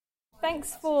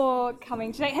Thanks for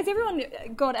coming today. Has everyone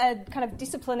got a kind of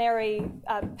disciplinary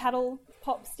paddle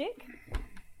pop stick?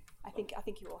 I think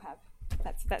you all have.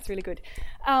 That's really good.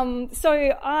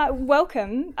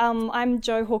 Welcome. I'm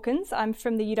Jo Hawkins. I'm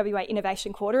from the UWA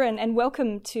Innovation Quarter, and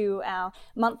welcome to our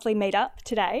monthly meetup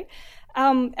today.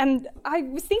 And I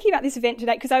was thinking about this event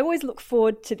today because I always look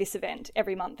forward to this event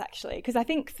every month, actually, because I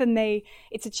think for me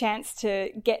it's a chance to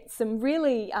get some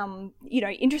really,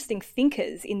 interesting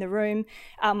thinkers in the room,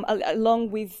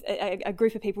 along with a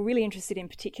group of people really interested in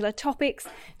particular topics,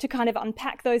 to kind of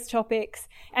unpack those topics,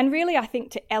 and really, I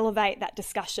think, to elevate that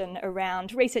discussion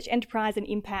around research enterprise and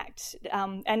impact,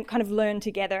 and kind of learn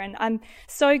together. And I'm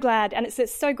so glad, and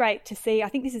it's so great to see. I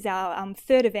think this is our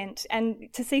third event, and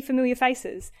to see familiar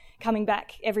faces coming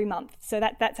back every month. So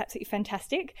that's absolutely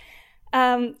fantastic.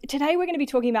 Today we're going to be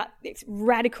talking about this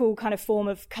radical kind of form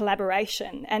of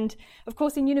collaboration. And of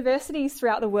course, in universities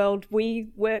throughout the world, we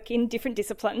work in different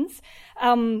disciplines.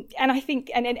 And I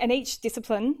think, and each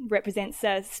discipline represents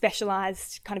a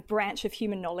specialised kind of branch of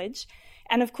human knowledge.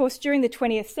 And of course, during the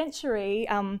 20th century,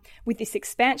 with this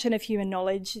expansion of human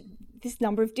knowledge, this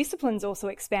number of disciplines also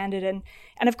expanded.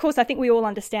 And of course, I think we all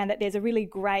understand that there's a really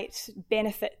great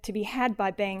benefit to be had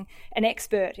by being an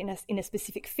expert in a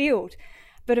specific field.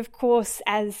 But of course,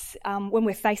 as when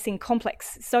we're facing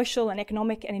complex social and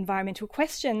economic and environmental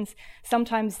questions,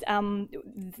 sometimes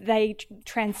they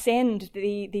transcend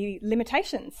the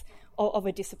limitations of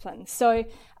a discipline. So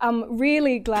I'm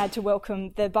really glad to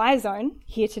welcome the Biozone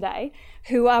here today,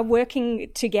 who are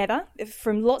working together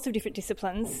from lots of different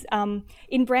disciplines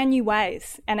in brand new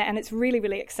ways, and it's really,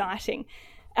 really exciting.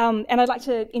 And I'd like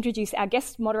to introduce our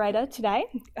guest moderator today,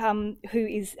 who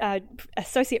is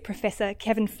Associate Professor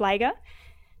Kevin Flager.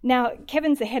 Now,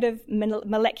 Kevin's the head of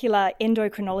molecular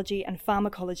endocrinology and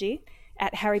pharmacology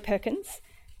at Harry Perkins.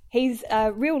 He's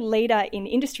a real leader in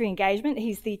industry engagement.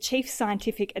 He's the chief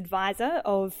scientific advisor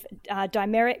of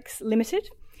Dimerix Limited,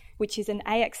 which is an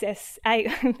ASX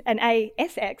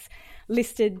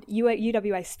listed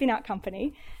UWA spin-out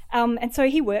company. And so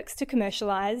he works to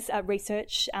commercialise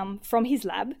research from his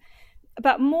lab.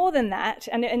 But more than that,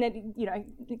 and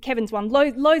Kevin's won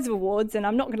loads of awards, and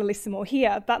I'm not going to list them all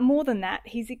here, but more than that,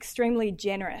 he's extremely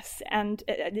generous and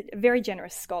a very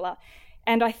generous scholar.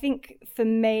 And I think for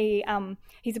me,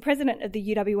 he's the president of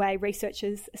the UWA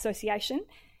Researchers Association,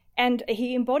 and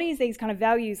he embodies these kind of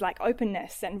values like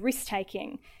openness and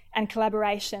risk-taking and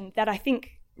collaboration that I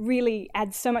think really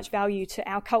adds so much value to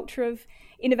our culture of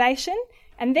innovation.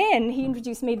 And then he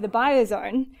introduced me to the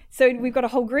Biozone. So we've got a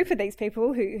whole group of these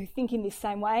people who think in this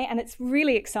same way, and it's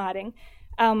really exciting.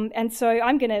 And so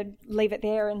I'm going to leave it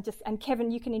there, and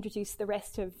Kevin, you can introduce the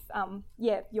rest of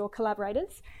your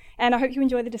collaborators. And I hope you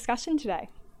enjoy the discussion today.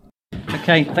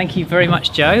 Okay, thank you very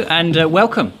much, Jo, and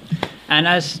welcome. And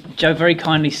as Jo very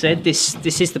kindly said, this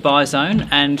is the Biozone,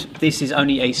 and this is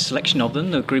only a selection of them.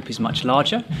 The group is much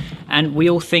larger, and we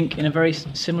all think in a very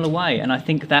similar way. And I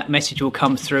think that message will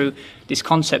come through this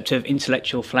concept of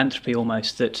intellectual philanthropy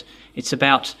almost, that it's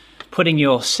about putting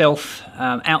yourself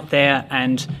out there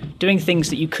and doing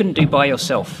things that you couldn't do by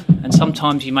yourself. And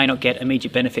sometimes you may not get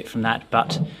immediate benefit from that,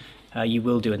 but you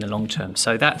will do in the long term.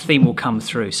 So that theme will come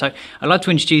through. So I'd like to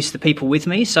introduce the people with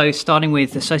me. So starting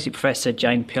with Associate Professor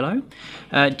Jane Pillow.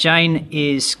 Jane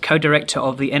is co-director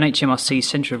of the NHMRC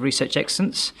Centre of Research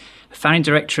Excellence, founding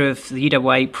director of the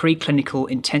UWA Preclinical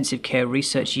Intensive Care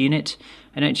Research Unit,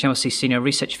 an NHMRC Senior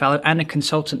Research Fellow, and a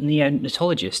consultant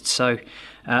neonatologist. So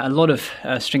a lot of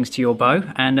strings to your bow,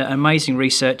 and an amazing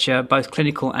researcher, both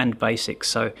clinical and basic.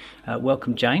 So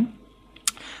welcome, Jane.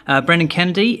 Brendan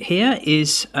Kennedy here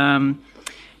is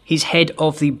he's head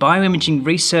of the Bioimaging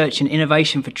Research and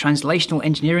Innovation for Translational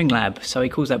Engineering Lab. So he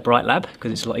calls that Bright Lab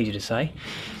because it's a lot easier to say.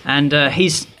 And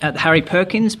he's at Harry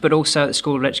Perkins, but also at the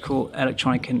School of Electrical,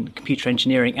 Electronic and Computer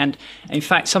Engineering. And in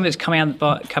fact, something that's come out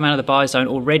of the Biozone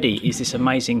already is this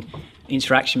amazing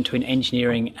interaction between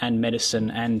engineering and medicine,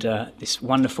 and this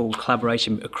wonderful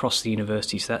collaboration across the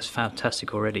university. So that's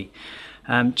fantastic already.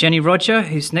 Jenny Roger,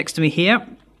 who's next to me here,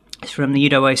 is from the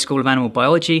UWA School of Animal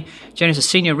Biology. Jenny is a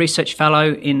senior research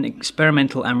fellow in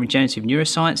experimental and regenerative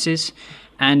neurosciences,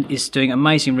 and is doing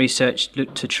amazing research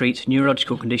to treat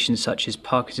neurological conditions such as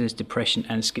Parkinson's, depression,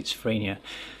 and schizophrenia.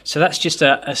 So that's just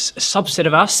a subset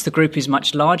of us. The group is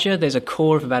much larger. There's a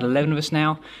core of about 11 of us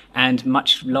now, and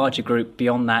much larger group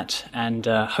beyond that, and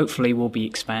hopefully we'll be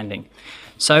expanding.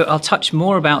 So I'll touch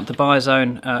more about the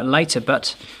Biozone later,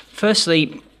 but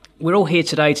firstly, we're all here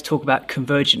today to talk about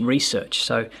convergent research.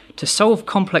 So to solve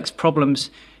complex problems,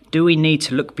 do we need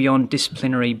to look beyond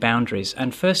disciplinary boundaries?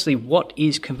 And firstly, what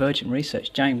is convergent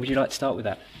research? Jane, would you like to start with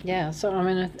that? Yeah, so I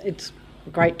mean, it's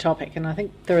great topic, and I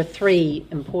think there are three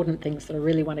important things that I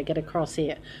really want to get across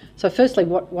here. So firstly,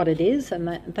 what it is, and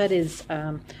that is,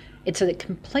 it's a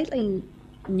completely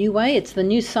new way. It's the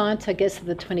new science, I guess, of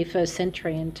the 21st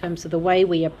century in terms of the way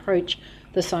we approach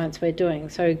the science we're doing.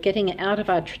 So getting out of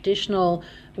our traditional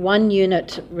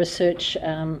one-unit research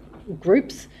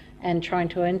groups and trying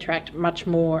to interact much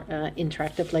more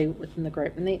interactively within the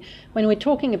group. And when we're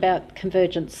talking about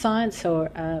convergent science, or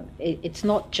it's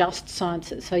not just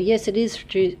sciences. So yes, it is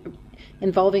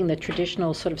involving the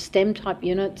traditional sort of STEM type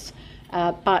units,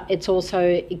 but it's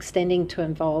also extending to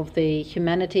involve the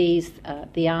humanities,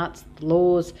 the arts, the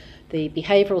laws, the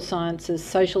behavioural sciences,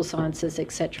 social sciences,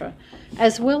 etc.,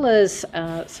 as well as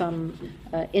some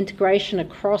integration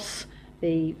across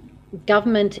the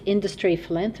government, industry,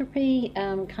 philanthropy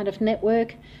kind of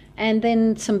network, and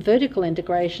then some vertical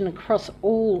integration across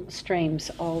all streams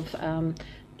of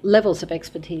levels of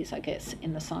expertise, I guess,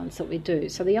 in the science that we do.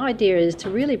 So the idea is to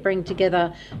really bring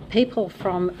together people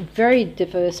from very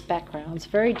diverse backgrounds,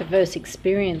 very diverse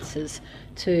experiences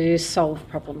to solve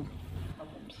problems.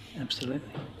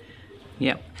 Absolutely.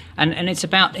 Yeah, and it's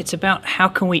about how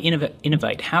can we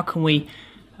innovate? How can we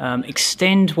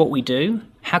extend what we do?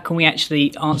 How can we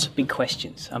actually answer big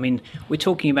questions? I mean, we're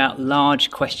talking about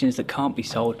large questions that can't be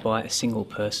solved by a single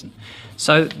person.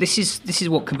 So this is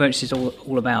what convergence is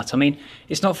all about. I mean,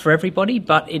 it's not for everybody,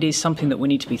 but it is something that we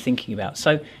need to be thinking about.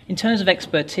 So in terms of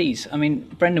expertise, I mean,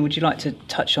 Brendan, would you like to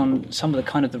touch on some of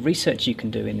the kind of the research you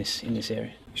can do in this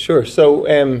area? Sure. So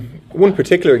one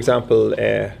particular example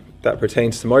that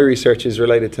pertains to my research is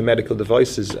related to medical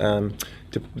devices.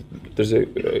 There's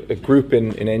a group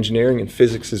in engineering and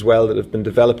physics as well that have been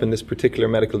developing this particular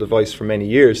medical device for many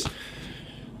years.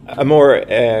 A more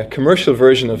commercial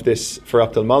version of this for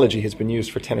ophthalmology has been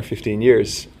used for 10 or 15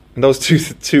 years. And those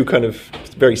two kind of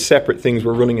very separate things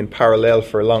were running in parallel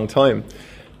for a long time.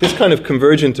 This kind of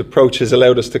convergent approach has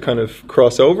allowed us to kind of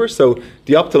cross over. So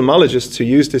the ophthalmologists who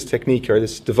use this technique or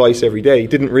this device every day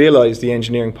didn't realize the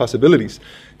engineering possibilities.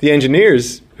 The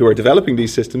engineers who are developing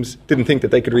these systems didn't think that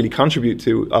they could really contribute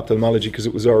to ophthalmology because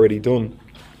it was already done.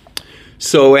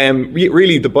 So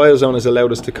really the Biozone has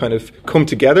allowed us to kind of come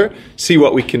together, see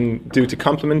what we can do to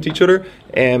complement each other,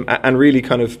 and really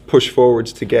kind of push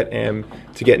forwards to get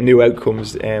new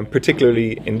outcomes,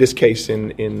 particularly in this case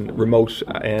in remote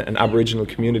and Aboriginal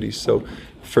communities. So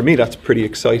for me that's pretty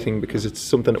exciting because it's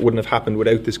something that wouldn't have happened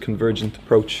without this convergent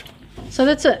approach. So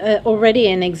that's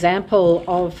already an example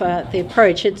of the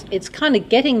approach. It's kind of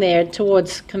getting there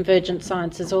towards convergent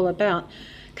science is all about.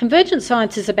 Convergent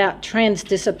science is about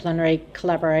transdisciplinary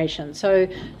collaboration. So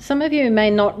some of you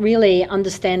may not really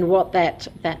understand what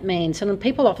that means. And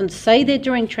people often say they're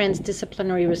doing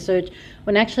transdisciplinary research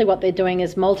when actually what they're doing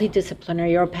is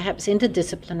multidisciplinary or perhaps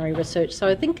interdisciplinary research. So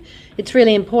I think it's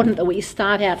really important that we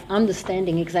start out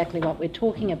understanding exactly what we're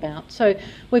talking about. So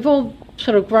we've all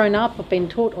sort of grown up or been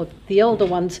taught, or the older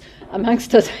ones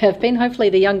amongst us have been. Hopefully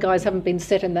the young guys haven't been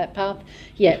set in that path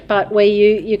yet, but where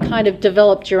you kind of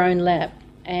developed your own lab.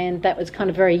 And that was kind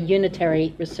of very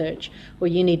unitary research or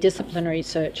unidisciplinary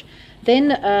research. Then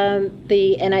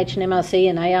the NH and MRC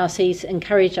and ARCs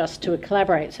encourage us to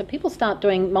collaborate. So people start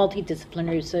doing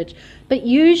multidisciplinary research, but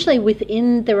usually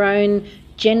within their own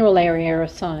general area of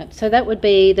science. So that would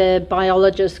be the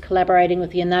biologist collaborating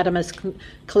with the anatomist,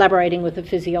 collaborating with the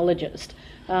physiologist,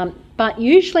 but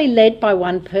usually led by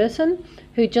one person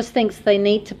who just thinks they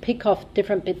need to pick off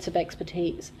different bits of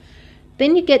expertise.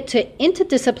 Then you get to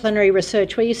interdisciplinary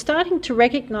research where you're starting to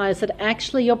recognise that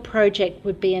actually your project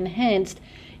would be enhanced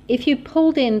if you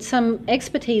pulled in some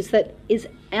expertise that is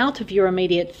out of your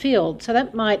immediate field. So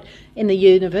that might, in the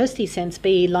university sense,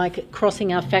 be like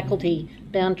crossing our faculty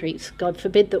boundaries. God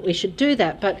forbid that we should do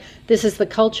that, but this is the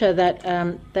culture that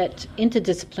that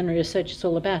interdisciplinary research is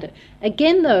all about. It.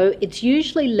 Again, though, it's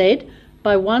usually led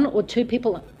by one or two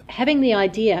people having the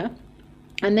idea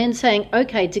and then saying,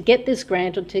 okay, to get this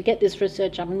grant or to get this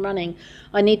research up and running,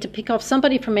 I need to pick off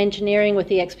somebody from engineering with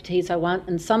the expertise I want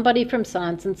and somebody from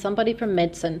science and somebody from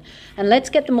medicine. And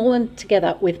let's get them all in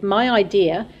together with my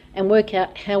idea and work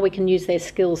out how we can use their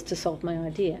skills to solve my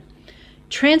idea.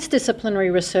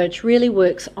 Transdisciplinary research really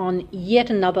works on yet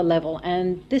another level.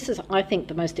 And this is, I think,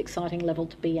 the most exciting level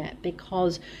to be at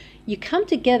because you come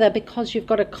together because you've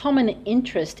got a common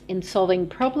interest in solving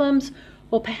problems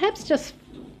or perhaps just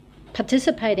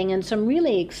participating in some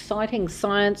really exciting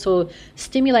science or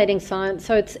stimulating science.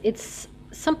 So it's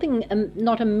something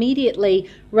not immediately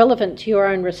relevant to your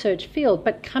own research field,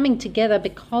 but coming together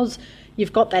because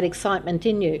you've got that excitement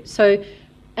in you. So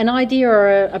an idea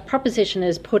or a proposition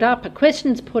is put up, a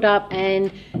question's put up,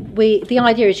 and the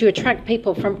idea is you attract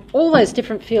people from all those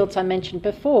different fields I mentioned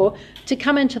before to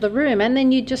come into the room, and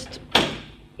then you just,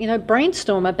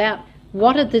 brainstorm about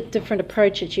what are the different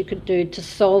approaches you could do to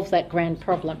solve that grand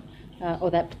problem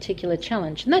or that particular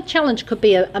challenge. And that challenge could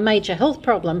be a major health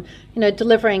problem,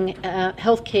 delivering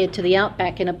healthcare to the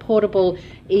outback in a portable,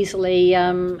 easily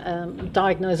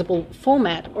diagnosable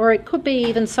format, or it could be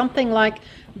even something like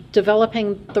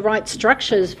developing the right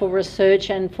structures for research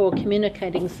and for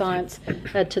communicating science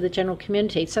to the general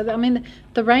community. So,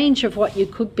 the range of what you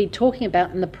could be talking about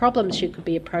and the problems you could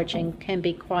be approaching can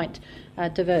be quite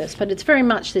diverse. But it's very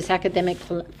much this academic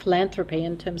philanthropy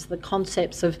in terms of the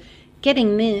concepts of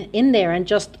getting in there and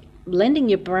just lending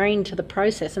your brain to the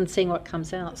process and seeing what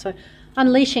comes out. So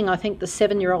unleashing, I think, the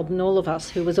 7-year-old in all of us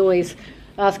who was always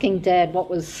asking Dad, what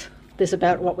was this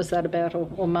about, what was that about,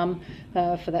 or Mum,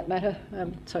 for that matter. I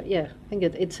think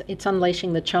it's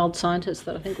unleashing the child scientist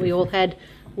that I think we all had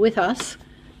with us,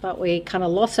 but we kind of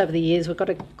lost over the years. We've got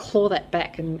to claw that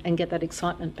back and get that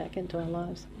excitement back into our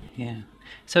lives. Yeah.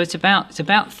 So it's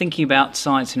about thinking about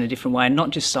science in a different way, and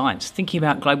not just science, thinking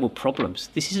about global problems.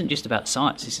 This isn't just about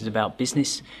science, this is about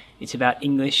business, it's about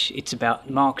English, it's about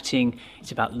marketing,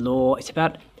 it's about law, it's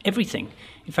about everything.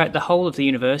 In fact, the whole of the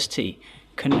university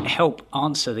can help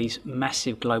answer these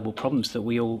massive global problems that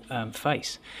we all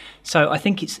face. So I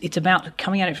think it's about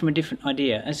coming at it from a different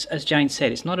idea. As Jane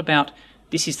said, it's not about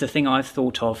this is the thing I've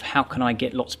thought of, how can I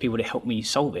get lots of people to help me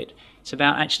solve it? It's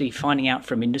about actually finding out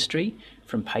from industry,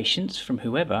 from patients, from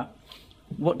whoever,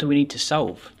 what do we need to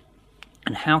solve?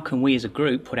 And how can we as a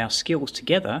group put our skills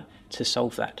together to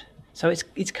solve that? So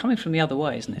it's coming from the other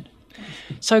way, isn't it?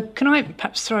 So can I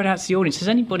perhaps throw it out to the audience? Has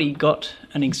anybody got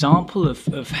an example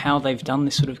of how they've done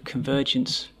this sort of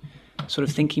convergence sort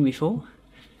of thinking before?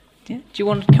 Yeah? Do you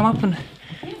want to come up and...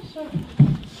 Yeah, sure.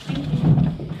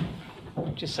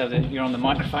 Just so that you're on the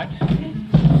microphone.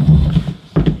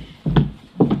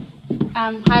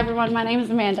 Hi everyone, my name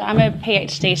is Amanda. I'm a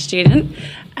PhD student,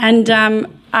 and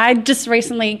I just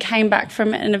recently came back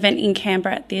from an event in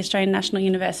Canberra at the Australian National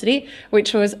University,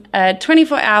 which was a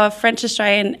 24-hour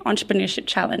French-Australian Entrepreneurship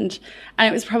Challenge, and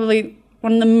it was probably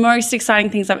one of the most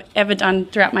exciting things I've ever done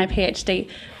throughout my PhD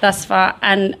thus far,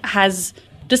 and has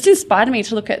just inspired me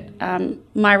to look at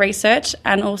my research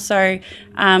and also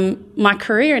my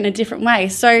career in a different way.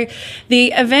 So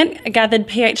the event gathered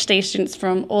PhD students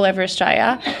from all over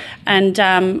Australia,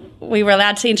 and we were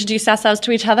allowed to introduce ourselves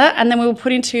to each other, and then we were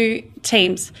put into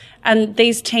teams. And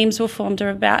these teams were formed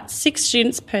of about 6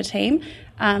 students per team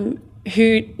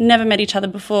who never met each other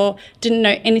before, didn't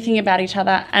know anything about each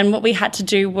other, and what we had to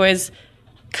do was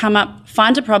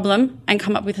find a problem and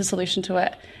come up with a solution to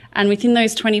it. And within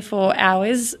those 24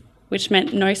 hours, which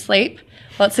meant no sleep,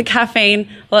 lots of caffeine,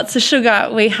 lots of sugar,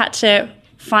 we had to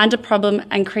find a problem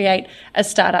and create a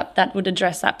startup that would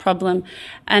address that problem.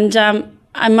 And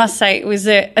I must say it was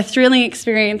a thrilling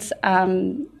experience,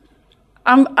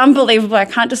 unbelievable. I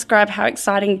can't describe how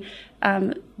exciting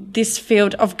this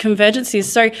field of convergence is.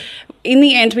 So in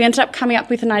the end, we ended up coming up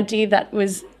with an idea that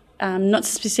was not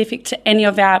specific to any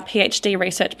of our PhD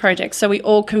research projects. So we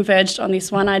all converged on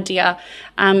this one idea.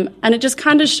 And it just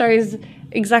kind of shows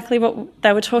exactly what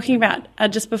they were talking about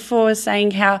just before,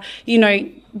 saying how,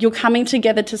 you're coming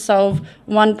together to solve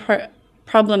one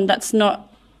problem that's not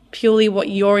purely what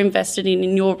you're invested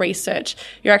in your research.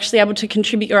 You're actually able to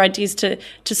contribute your ideas to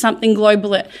something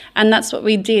global, and that's what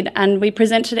we did. And we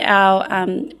presented our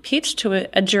pitch to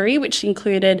a jury, which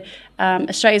included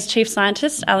Australia's chief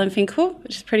scientist, Alan Finkel,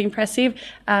 which is pretty impressive,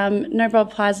 Nobel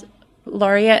Prize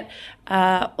laureate,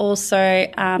 also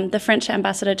the French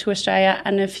ambassador to Australia,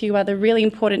 and a few other really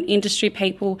important industry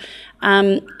people.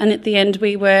 And at the end,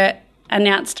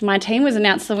 my team was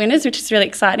announced the winners, which is really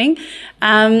exciting.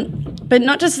 But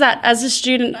not just that, as a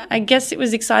student, I guess it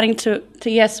was exciting to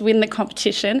yes, win the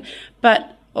competition,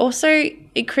 but also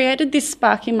it created this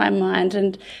spark in my mind,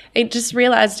 and it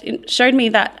showed me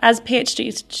that as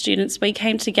PhD students, we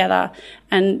came together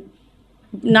and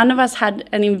none of us had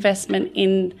an investment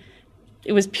in,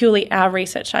 it was purely our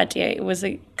research idea. It was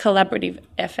a collaborative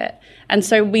effort. And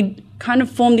so we kind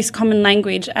of formed this common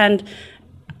language, and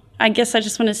I guess I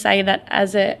just want to say that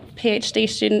as a PhD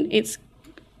student, it's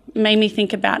made me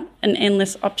think about an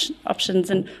endless options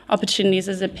and opportunities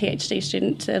as a PhD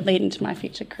student to lead into my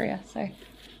future career. So,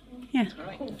 yeah. All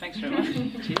right. Thanks very much.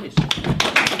 Cheers.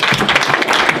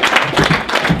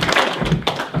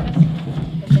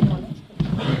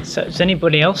 So does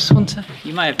anybody else want to?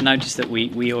 You may have noticed that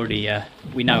we already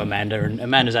we know Amanda, and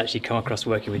Amanda's actually come across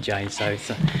working with Jane, so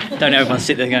don't everyone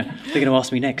sit there going, they're going to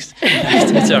ask me next.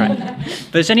 It's all right.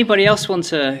 But does anybody else want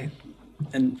to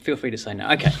And feel free to say no.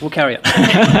 Okay, we'll carry on.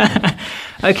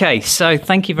 Okay, so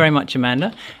thank you very much,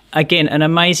 Amanda. Again, an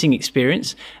amazing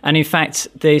experience. And in fact,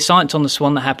 the Science on the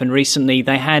Swan that happened recently,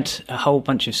 they had a whole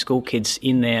bunch of school kids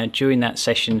in there during that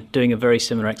session doing a very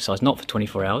similar exercise, not for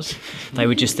 24 hours. They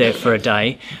were just there for a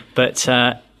day. But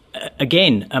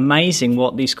again, amazing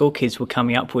what these school kids were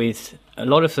coming up with. A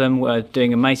lot of them were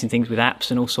doing amazing things with apps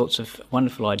and all sorts of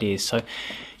wonderful ideas. So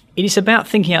it is about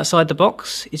thinking outside the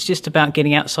box. It's just about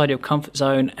getting outside your comfort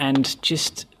zone and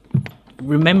just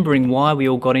remembering why we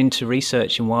all got into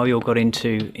research and why we all got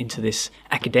into this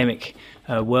academic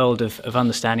world of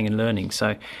understanding and learning.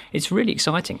 So it's really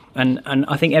exciting. And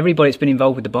I think everybody that's been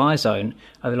involved with the Biozone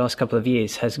over the last couple of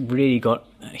years has really got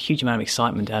a huge amount of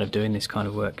excitement out of doing this kind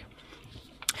of work.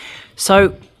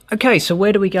 So, okay, so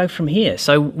where do we go from here?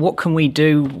 So what can we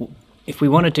do if we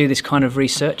want to do this kind of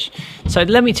research? So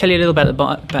let me tell you a little bit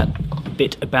about the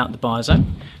Biozone.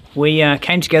 We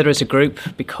came together as a group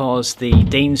because the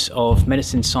Deans of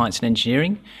Medicine, Science and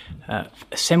Engineering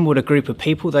assembled a group of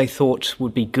people they thought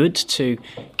would be good to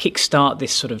kickstart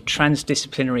this sort of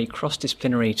transdisciplinary,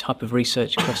 cross-disciplinary type of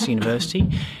research across the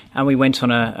university. And we went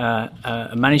on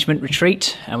a management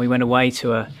retreat, and we went away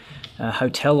to a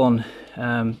hotel on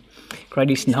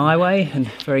Great Eastern Highway,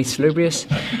 and very salubrious,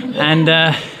 and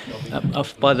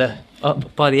up by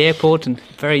the airport, and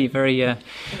very, very.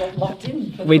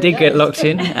 We did get locked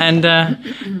in, and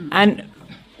a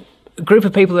group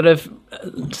of people that have.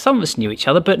 Some of us knew each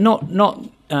other, but not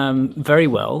very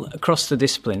well across the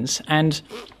disciplines, and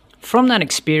from that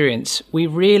experience, we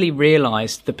really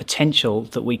realised the potential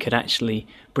that we could actually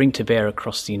bring to bear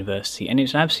across the university, and it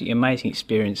was an absolutely amazing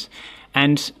experience,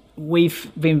 and. We've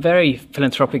been very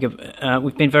philanthropic,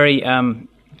 we've been very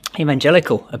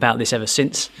evangelical about this ever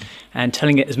since, and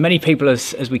telling it as many people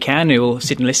as we can who will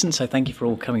sit and listen, so thank you for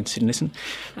all coming to sit and listen.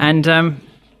 And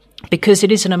because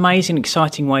it is an amazing,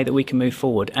 exciting way that we can move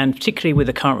forward, and particularly with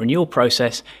the current renewal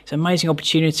process, it's an amazing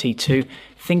opportunity to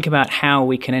think about how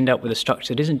we can end up with a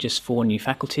structure that isn't just for new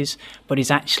faculties, but is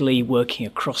actually working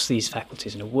across these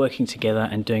faculties and are working together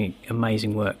and doing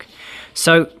amazing work.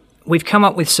 So we've come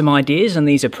up with some ideas, and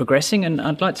these are progressing, and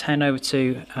I'd like to hand over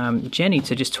to Jenny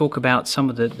to just talk about some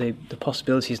of the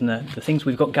possibilities and the things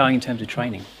we've got going in terms of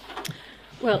training.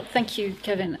 Well, thank you,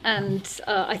 Kevin. And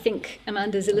I think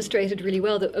Amanda's illustrated really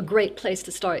well that a great place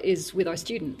to start is with our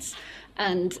students.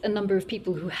 And a number of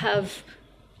people who have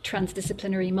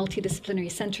transdisciplinary,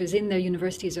 multidisciplinary centres in their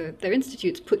universities or their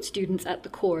institutes put students at the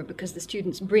core, because the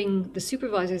students bring the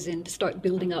supervisors in to start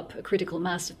building up a critical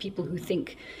mass of people who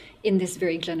think in this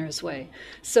very generous way.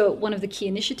 So one of the key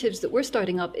initiatives that we're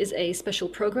starting up is a special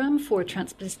program for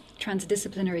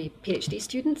transdisciplinary PhD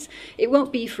students. It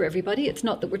won't be for everybody. It's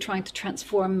not that we're trying to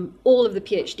transform all of the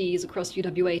PhDs across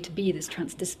UWA to be this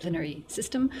transdisciplinary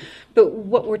system, but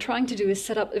what we're trying to do is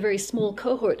set up a very small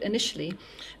cohort initially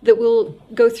that will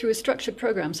go through a structured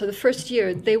program. So the first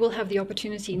year, they will have the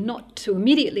opportunity not to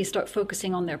immediately start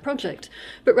focusing on their project,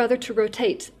 but rather to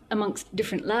rotate amongst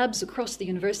different labs across the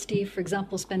university, for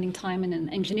example, spending time in an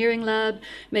engineering lab,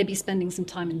 maybe spending some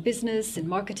time in business, in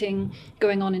marketing,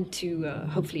 going on into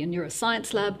hopefully a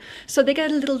neuroscience lab. So they get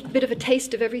a little bit of a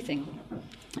taste of everything.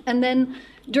 And then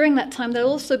during that time, they'll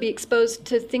also be exposed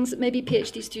to things that maybe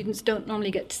PhD students don't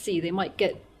normally get to see. They might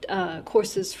get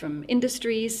courses from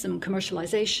industries, some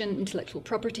commercialization, intellectual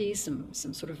property, some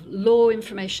sort of law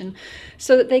information,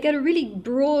 so that they get a really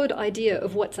broad idea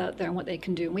of what's out there and what they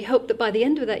can do. And we hope that by the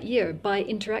end of that year, by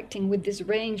interacting with this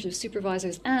range of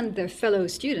supervisors and their fellow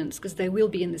students, because they will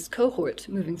be in this cohort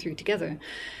moving through together,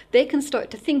 they can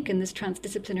start to think in this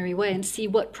transdisciplinary way and see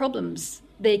what problems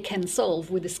they can solve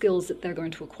with the skills that they're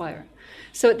going to acquire.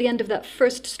 So at the end of that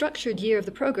first structured year of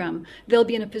the program, they'll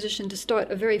be in a position to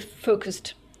start a very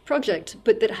focused project,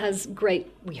 but that has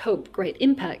great, we hope, great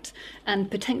impact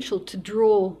and potential to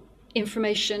draw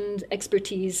information,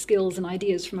 expertise, skills and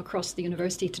ideas from across the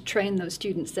university to train those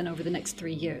students then over the next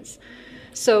 3 years.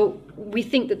 So we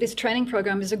think that this training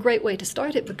program is a great way to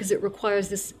start it, because it requires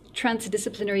this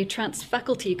transdisciplinary,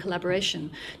 trans-faculty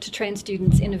collaboration to train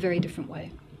students in a very different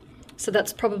way. So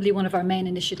that's probably one of our main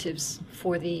initiatives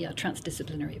for the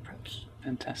transdisciplinary approach.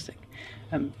 Fantastic.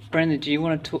 Brendan, do you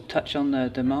want to touch on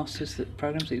the masters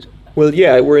programs? Well,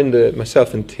 yeah, we're in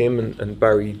myself and Tim and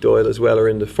Barry Doyle as well are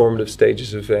in the formative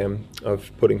stages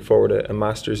of putting forward a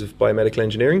Masters of Biomedical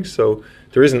Engineering. So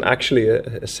there isn't actually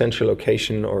a central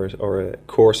location or a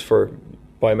course for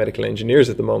biomedical engineers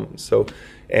at the moment. So,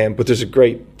 but there's a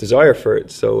great desire for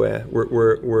it. So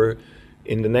we're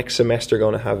in the next semester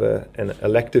going to have an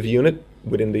elective unit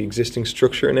within the existing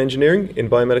structure in engineering, in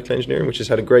biomedical engineering, which has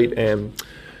had a great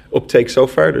uptake so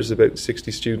far. There's about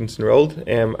 60 students enrolled,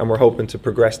 and we're hoping to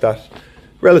progress that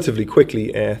relatively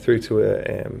quickly through to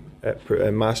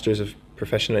a Master's of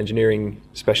Professional Engineering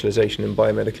specialisation in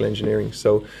biomedical engineering.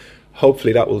 So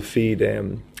hopefully that will feed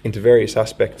into various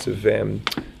aspects of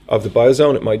the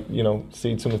Biozone. It might,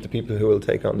 seed some of the people who will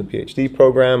take on the PhD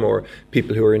program, or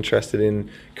people who are interested in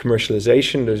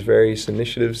commercialization. There's various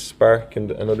initiatives, Spark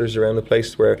and others around the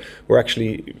place, where we're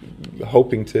actually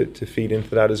hoping to feed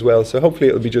into that as well. So hopefully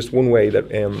it'll be just one way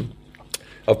that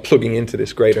of plugging into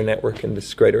this greater network and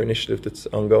this greater initiative that's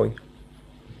ongoing.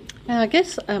 Now, I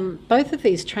guess both of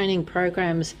these training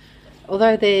programs,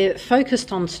 although they're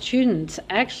focused on students,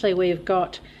 actually we've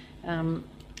got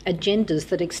agendas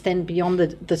that extend beyond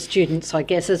the students, I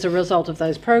guess, as a result of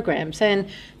those programs. And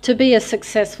to be a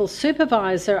successful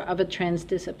supervisor of a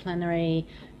transdisciplinary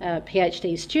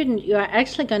PhD student, you are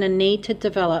actually going to need to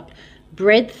develop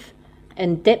breadth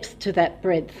and depth to that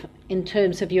breadth in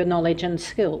terms of your knowledge and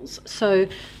skills. So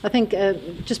I think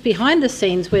just behind the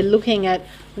scenes, we're looking at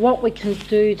what we can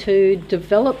do to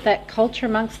develop that culture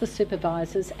amongst the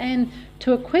supervisors and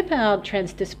to equip our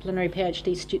transdisciplinary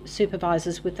PhD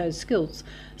supervisors with those skills.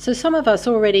 So some of us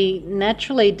already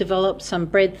naturally develop some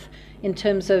breadth in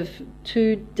terms of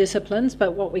two disciplines,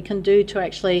 but what we can do to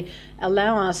actually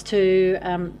allow us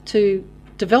to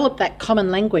develop that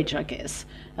common language, I guess,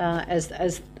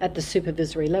 as at the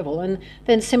supervisory level. And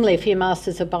then similarly for your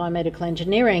Masters of Biomedical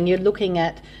Engineering, you're looking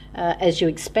at, as you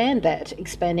expand that,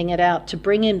 expanding it out to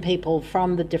bring in people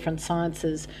from the different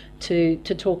sciences to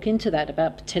talk into that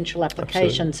about potential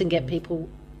applications. Absolutely. And get people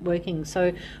working.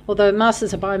 So although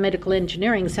Masters of Biomedical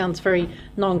Engineering sounds very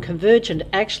non-convergent,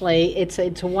 actually it's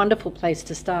a wonderful place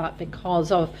to start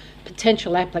because of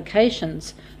potential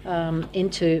applications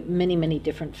into many, many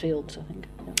different fields, I think.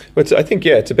 But I think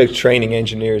it's about training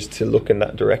engineers to look in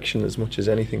that direction as much as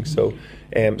anything, so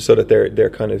that they're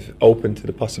kind of open to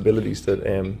the possibilities that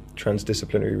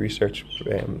transdisciplinary research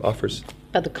offers.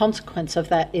 But the consequence of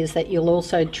that is that you'll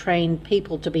also train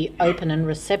people to be open and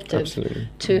receptive Absolutely.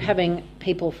 To having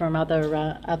people from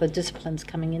other disciplines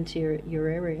coming into your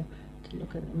area to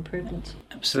look at improvements.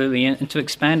 Absolutely, and to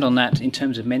expand on that in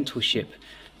terms of mentorship,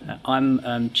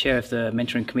 I'm chair of the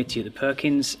mentoring committee at the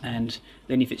Perkins, and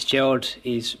Lenny Fitzgerald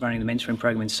is running the mentoring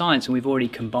program in science, and we've already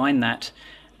combined that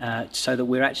so that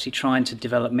we're actually trying to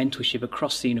develop mentorship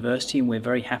across the university, and we're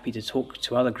very happy to talk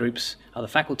to other groups, other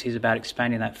faculties about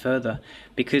expanding that further,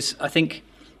 because I think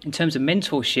in terms of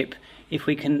mentorship, if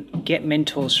we can get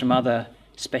mentors from other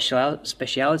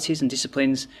specialities and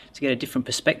disciplines to get a different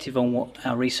perspective on what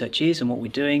our research is and what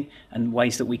we're doing and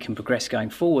ways that we can progress going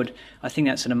forward, I think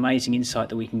that's an amazing insight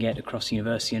that we can get across the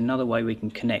university, another way we can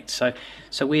connect. So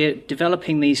we're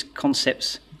developing these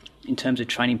concepts in terms of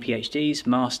training PhDs,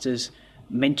 masters,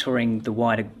 mentoring the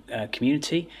wider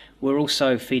community. We're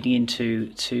also feeding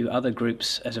into other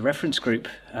groups as a reference group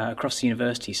across the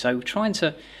university. So we're trying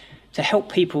to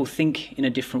help people think in a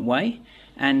different way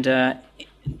and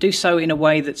do so in a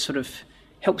way that sort of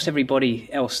helps everybody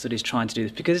else that is trying to do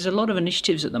this, because there's a lot of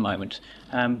initiatives at the moment.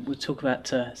 We'll talk about,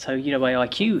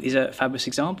 IQ is a fabulous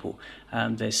example.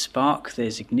 There's Spark,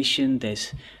 there's Ignition,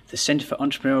 there's the Centre for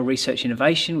Entrepreneurial Research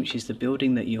Innovation, which is the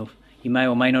building that you may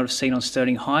or may not have seen on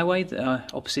Stirling Highway,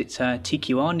 opposite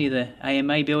TQR, near the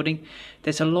AMA building.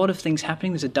 There's a lot of things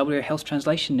happening. There's a WHO Health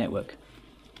Translation Network.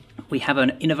 We have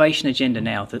an innovation agenda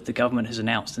now that the government has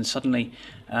announced, and suddenly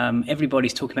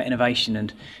everybody's talking about innovation,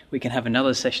 and we can have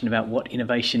another session about what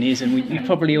innovation is, and we've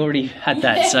probably already had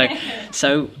that.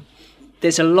 So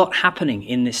there's a lot happening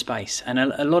in this space, and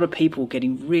a lot of people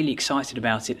getting really excited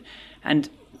about it. And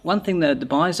one thing that the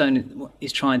Biozone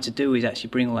is trying to do is actually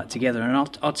bring all that together, and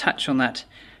I'll touch on that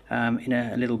in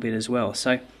a little bit as well.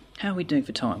 So how are we doing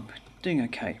for time? Doing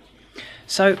okay.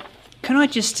 So can I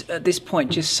just, at this point,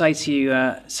 just say to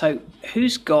you, so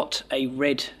who's got a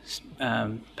red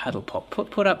paddle pop?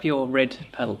 Put up your red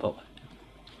paddle pop.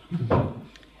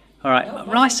 All right,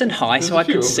 nice and high so I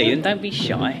can see them. Don't be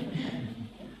shy.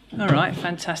 All right,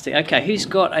 fantastic. Okay, who's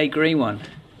got a green one?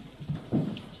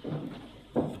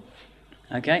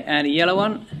 Okay, and a yellow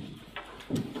one.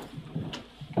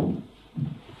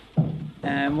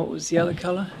 And what was the other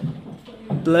colour?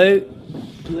 Blue.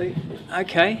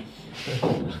 Okay.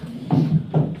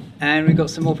 And we've got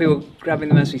some more people grabbing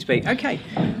them as we speak. Okay,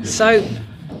 so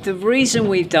the reason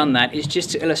we've done that is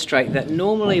just to illustrate that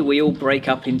normally we all break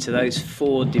up into those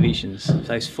 4 divisions,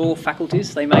 those 4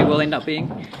 faculties they may well end up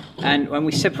being. And when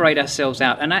we separate ourselves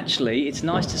out, and actually it's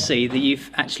nice to see that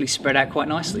you've actually spread out quite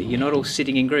nicely. You're not all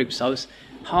sitting in groups. I was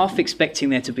half expecting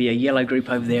there to be a yellow group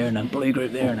over there and a blue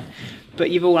group there,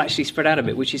 but you've all actually spread out a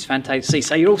bit, which is fantastic to see.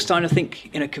 So you're all starting to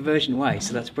think in a convergent way,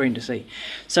 so that's brilliant to see.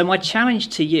 So my challenge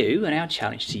to you, and our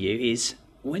challenge to you, is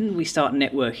when we start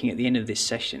networking at the end of this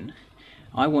session,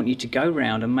 I want you to go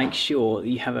round and make sure that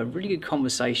you have a really good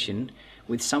conversation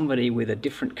with somebody with a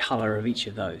different colour of each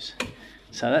of those.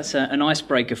 So that's an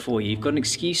icebreaker for you. You've got an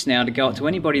excuse now to go up to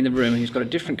anybody in the room who's got a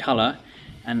different colour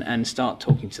and start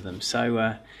talking to them.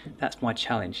 So that's my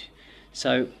challenge.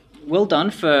 So well done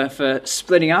for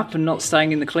splitting up and not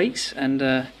staying in the cliques,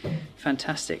 and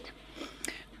fantastic.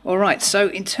 All right, so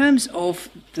in terms of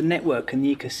the network and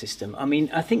the ecosystem, I mean,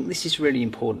 I think this is really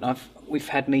important. We've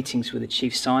had meetings with the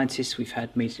chief scientist, we've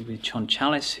had meetings with John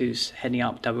Challis, who's heading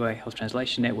up WA Health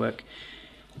Translation Network.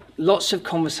 Lots of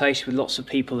conversation with lots of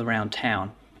people around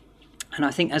town. And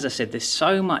I think, as I said, there's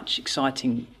so much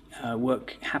exciting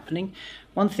work happening.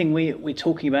 One thing we're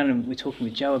talking about, and we're talking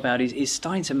with Joe about, is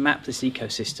starting to map this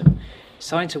ecosystem,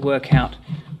 starting to work out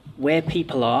where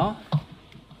people are,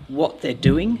 what they're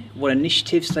doing, what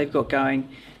initiatives they've got going,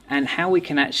 and how we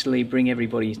can actually bring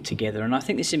everybody together. And I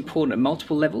think this is important at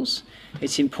multiple levels.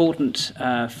 It's important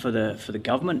for the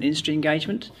government industry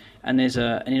engagement, and there's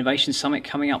an innovation summit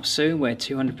coming up soon where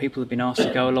 200 people have been asked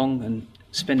to go along and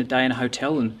spend a day in a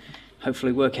hotel and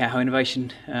hopefully work out how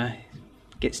innovation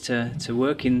gets to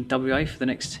work in WA for the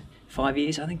next 5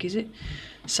 years, I think, is it?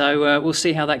 So we'll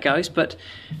see how that goes. But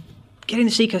getting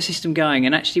this ecosystem going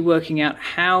and actually working out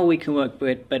how we can work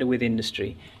better with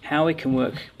industry, how we can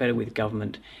work better with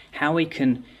government, how we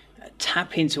can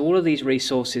tap into all of these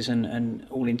resources and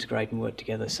all integrate and work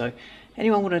together. So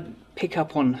anyone want to pick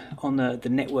up on the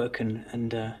network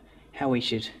and how we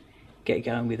should get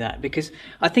going with that? Because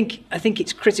I think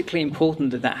it's critically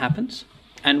important that happens.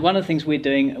 And one of the things we're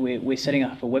doing, we're setting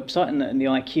up a website, and the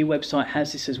IQ website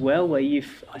has this as well, where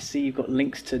I see you've got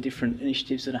links to different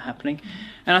initiatives that are happening.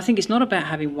 And I think it's not about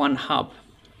having one hub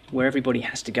where everybody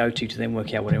has to go to then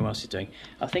work out what everyone else is doing.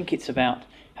 I think it's about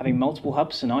having multiple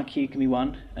hubs, and IQ can be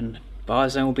one, and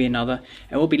Biozone will be another.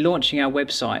 And we'll be launching our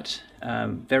website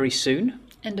very soon.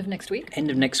 End of next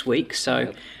week.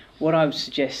 So what I would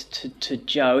suggest to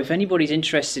Joe, if anybody's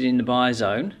interested in the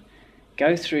Biozone,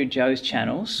 go through Joe's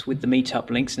channels with the meetup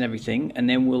links and everything, and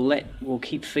then we'll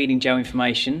keep feeding Joe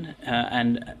information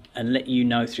and let you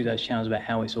know through those channels about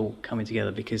how it's all coming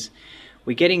together, because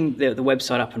we're getting the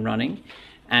website up and running,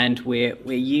 and we're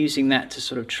using that to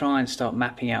sort of try and start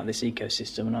mapping out this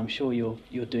ecosystem. And I'm sure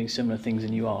you're doing similar things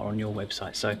than you are on your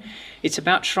website. So it's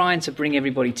about trying to bring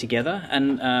everybody together.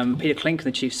 And Peter Klink,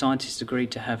 the chief scientist, agreed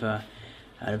to have an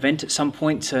event at some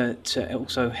point to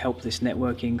also help this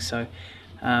networking. So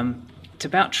it's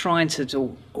about trying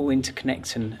to all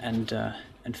interconnect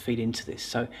and feed into this.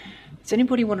 So does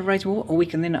anybody want to raise more, or we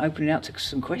can then open it out to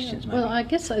some questions? Maybe? Well, I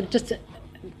guess just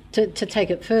to take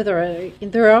it further,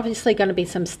 there are obviously going to be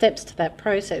some steps to that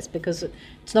process, because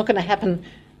it's not going to happen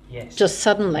just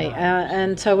suddenly. No.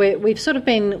 And so we've sort of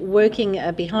been working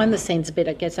behind the scenes a bit,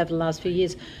 I guess, over the last few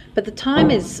years. But the time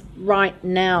is right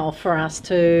now for us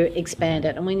to expand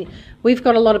it. And we've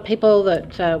got a lot of people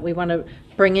that we want to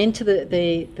bring into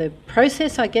the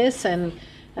process, I guess, and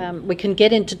we can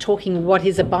get into talking what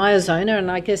is a biozoner,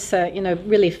 and I guess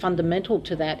really fundamental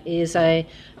to that is a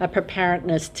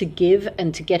preparedness to give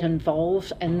and to get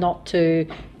involved, and not to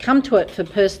come to it for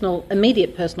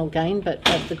immediate personal gain, but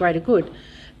of the greater good.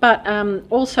 But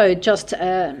also just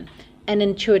an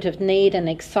intuitive need and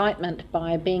excitement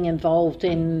by being involved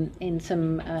in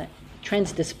some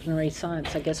transdisciplinary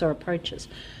science, I guess, or approaches.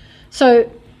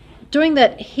 So doing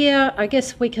that here, I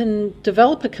guess we can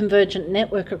develop a convergent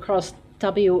network across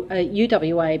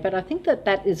UWA, but I think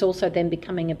that is also then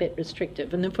becoming a bit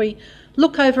restrictive. And if we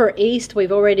look over east,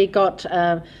 we've already got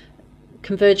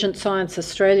Convergent Science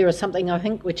Australia or something, I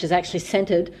think, which is actually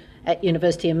centred at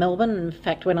University of Melbourne. In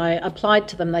fact, when I applied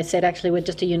to them, they said, actually, we're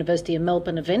just a University of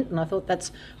Melbourne event, and I thought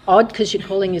that's odd, because you're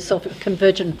calling yourself a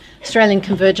Australian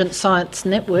Convergent Science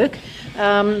Network.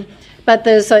 But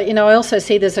there's I also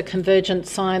see there's a convergent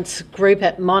science group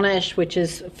at Monash, which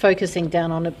is focusing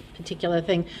down on a particular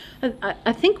thing.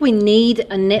 I think we need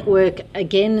a network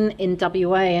again in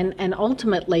WA, and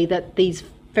ultimately that these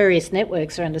various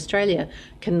networks around Australia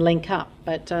can link up.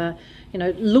 But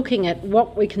looking at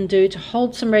what we can do to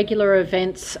hold some regular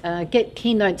events, get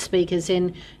keynote speakers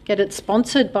in, get it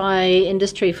sponsored by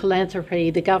industry, philanthropy,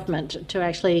 the government, to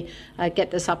actually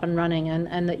get this up and running,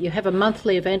 and that you have a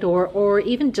monthly event or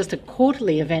even just a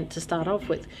quarterly event to start off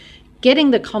with.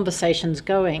 Getting the conversations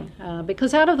going,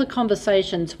 because out of the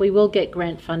conversations we will get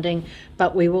grant funding,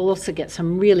 but we will also get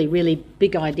some really, really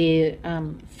big idea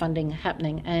funding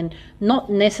happening, and not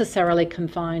necessarily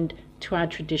confined to our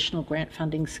traditional grant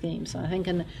funding schemes. I think,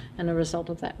 and a result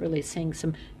of that, really seeing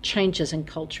some changes in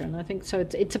culture. And I think so.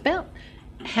 It's about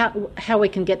how we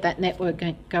can get that network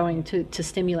going to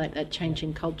stimulate that change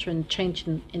in culture and change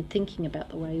in thinking about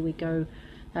the way we go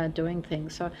doing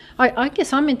things. So I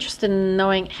guess I'm interested in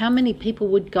knowing how many people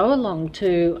would go along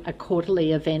to a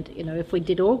quarterly event, if we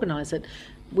did organise it.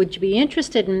 Would you be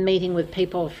interested in meeting with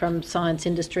people from science,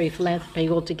 industry, philanthropy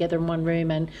all together in one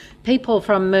room, and people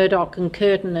from Murdoch and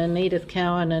Curtin and Edith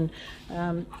Cowan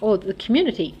and or the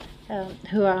community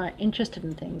who are interested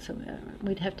in things?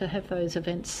 We'd have to have those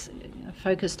events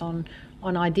focused on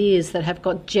ideas that have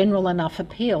got general enough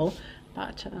appeal,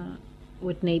 but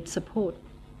would need support.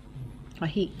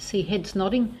 I see heads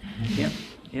nodding.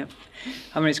 Yep.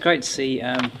 I mean, it's great to see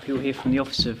people here from the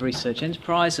Office of Research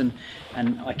Enterprise and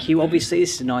IQ. Obviously,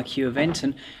 this is an IQ event,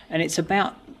 and it's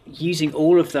about using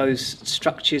all of those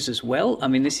structures as well. I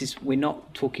mean, we're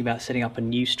not talking about setting up a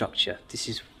new structure.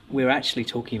 We're actually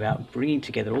talking about bringing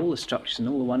together all the structures and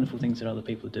all the wonderful things that other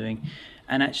people are doing,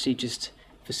 and actually just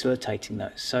facilitating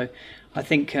those. So I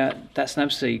think that's an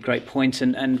absolutely great point,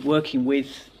 and working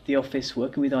with the office,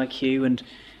 working with IQ,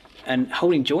 and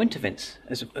holding joint events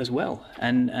as well,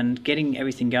 and getting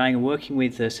everything going, and working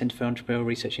with the Centre for Entrepreneurial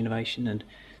Research Innovation and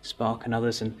Spark and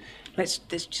others, and let's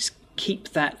just keep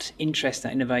that interest,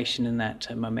 that innovation, and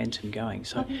that momentum going.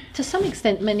 So, to some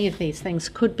extent, many of these things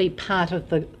could be part of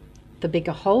the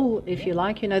bigger whole, if you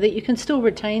like. That you can still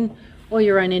retain all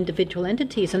your own individual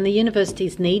entities, and the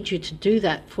universities need you to do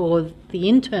that for the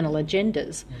internal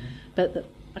agendas. But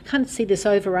I kind of see this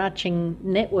overarching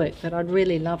network that I'd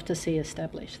really love to see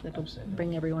established that'll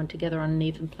bring everyone together on an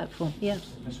even platform. Yeah.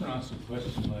 I just want to ask a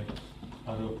question,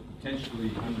 out of potentially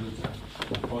hundreds of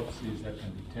hypotheses that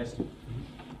can be tested,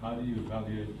 how do you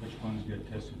evaluate which ones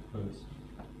get tested first,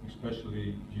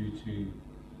 especially due to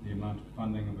the amount of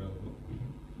funding available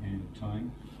and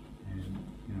time and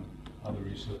other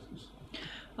resources?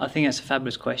 I think that's a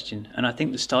fabulous question, and I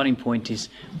think the starting point is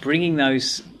bringing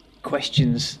those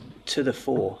questions to the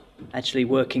fore, actually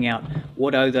working out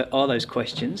what are those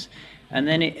questions, and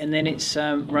then it's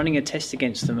running a test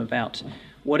against them about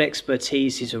what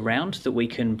expertise is around that we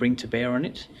can bring to bear on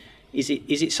it. Is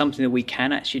it something that we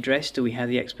can actually address? Do we have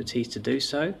the expertise to do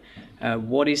so?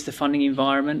 What is the funding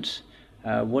environment?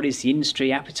 What is the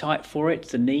industry appetite for it?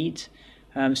 The need?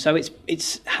 So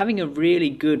it's having a really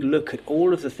good look at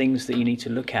all of the things that you need to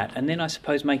look at, and then I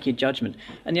suppose making a judgment.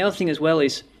 And the other thing as well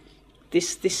is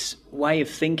this way of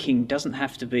thinking doesn't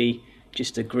have to be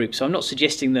just a group. So I'm not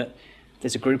suggesting that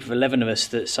there's a group of 11 of us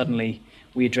that suddenly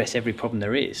we address every problem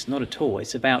there is. Not at all.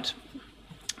 It's about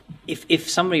if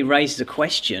somebody raises a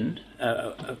question,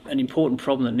 an important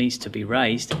problem that needs to be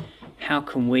raised, how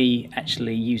can we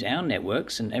actually use our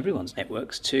networks and everyone's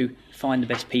networks to find the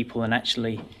best people and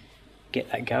actually get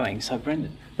that going? So,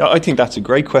 Brendan. Yeah, I think that's a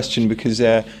great question because,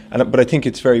 but I think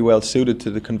it's very well suited to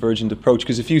the convergent approach,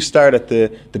 because if you start at the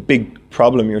big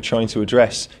problem you're trying to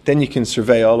address, then you can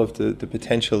survey all of the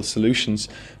potential solutions.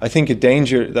 I think a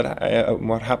danger that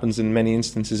what happens in many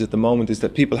instances at the moment is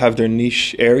that people have their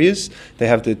niche areas, they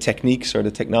have the techniques or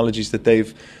the technologies that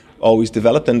they've always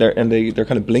developed, and they're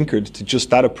kind of blinkered to just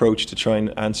that approach to try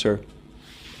and answer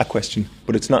a question,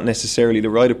 but it's not necessarily the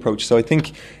right approach. So I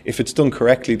think if it's done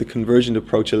correctly, the convergent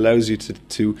approach allows you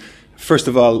to first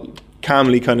of all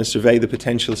calmly kind of survey the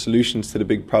potential solutions to the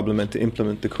big problem and to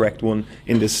implement the correct one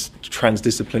in this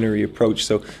transdisciplinary approach.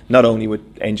 So not only with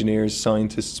engineers,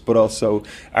 scientists, but also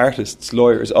artists,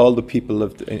 lawyers, all the people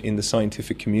in the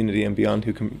scientific community and beyond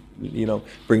who can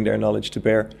bring their knowledge to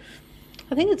bear.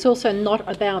 I think it's also not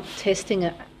about testing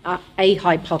a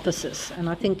hypothesis, and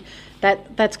I think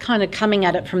that's kind of coming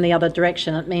at it from the other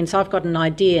direction. It means I've got an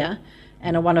idea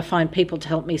and I want to find people to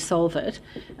help me solve it.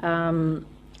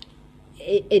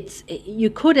 You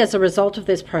could, as a result of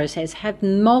this process, have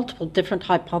multiple different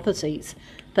hypotheses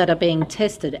that are being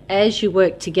tested as you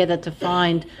work together to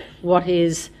find what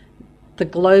is the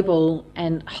global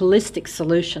and holistic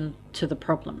solution to the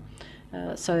problem.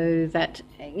 So that,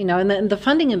 and the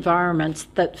funding environments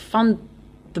that fund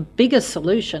the biggest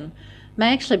solution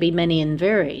may actually be many and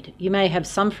varied. You may have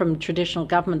some from traditional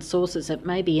government sources, it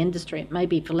may be industry, it may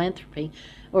be philanthropy,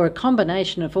 or a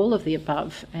combination of all of the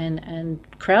above, and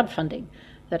crowdfunding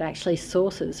that actually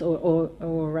sources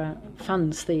or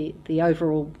funds the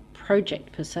overall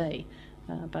project per se.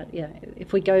 But yeah,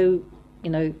 if we go,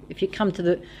 if you come to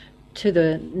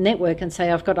the network and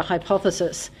say, I've got a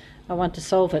hypothesis, I want to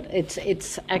solve it,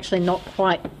 it's actually not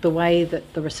quite the way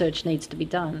that the research needs to be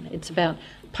done. It's about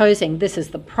posing this is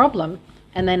the problem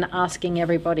and then asking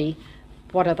everybody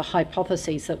what are the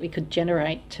hypotheses that we could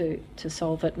generate to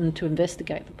solve it and to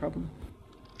investigate the problem.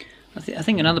 I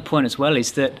think another point as well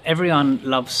is that everyone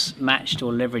loves matched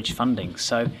or leveraged funding.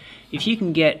 So if you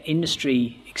can get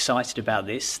industry excited about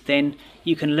this, then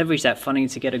you can leverage that funding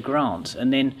to get a grant,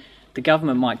 and then the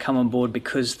government might come on board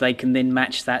because they can then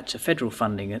match that to federal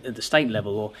funding at the state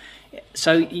level. Or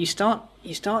so you start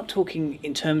talking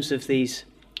in terms of these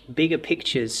bigger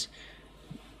pictures,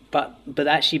 but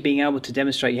actually being able to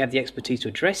demonstrate you have the expertise to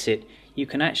address it, you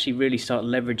can actually really start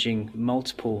leveraging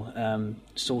multiple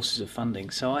sources of funding.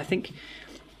 So I think,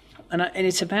 and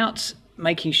it's about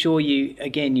making sure you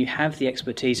have the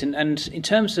expertise. And in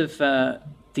terms of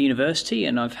the university,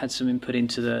 and I've had some input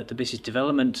into the business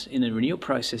development in the renewal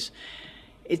process,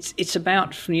 it's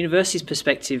about, from the university's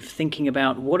perspective, thinking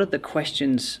about what are the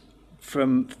questions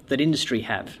that industry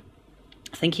have,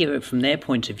 thinking of it from their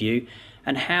point of view,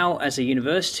 and how, as a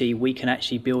university, we can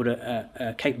actually build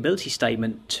a capability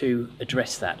statement to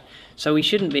address that. So we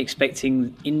shouldn't be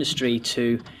expecting industry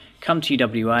to come to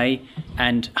UWA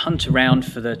and hunt around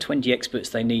for the 20 experts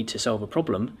they need to solve a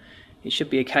problem. It should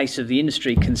be a case of the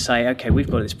industry can say, okay, we've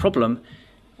got this problem,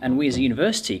 and we as a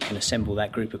university can assemble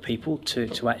that group of people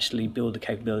to actually build the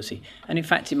capability. And in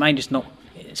fact,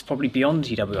 it's probably beyond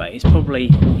UWA. It's probably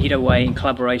UWA in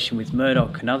collaboration with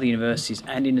Murdoch and other universities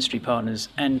and industry partners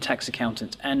and tax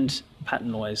accountants and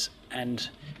patent lawyers and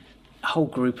a whole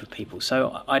group of people.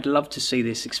 So I'd love to see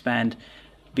this expand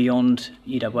beyond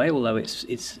UWA, although it's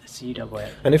UWA.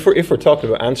 And if we're talking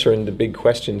about answering the big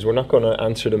questions, we're not going to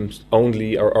answer them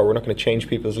only, or we're not going to change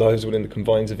people's lives within the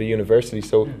confines of a university.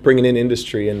 So bringing in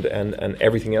industry and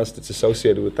everything else that's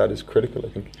associated with that is critical, I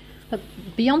think. But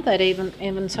beyond that,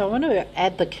 even so, I want to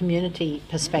add the community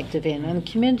perspective in. And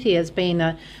community has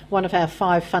been one of our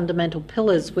 5 fundamental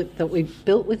pillars that we've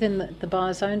built within the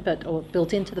Biozone, or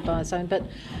built into the Biozone,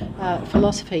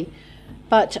 philosophy.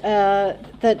 But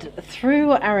that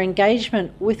through our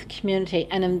engagement with community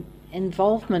and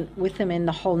involvement with them in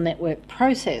the whole network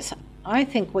process, I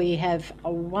think we have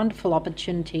a wonderful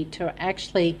opportunity to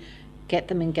actually get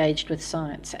them engaged with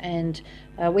science. And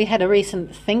we had a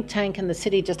recent think tank in the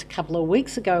city just a couple of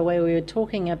weeks ago where we were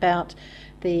talking about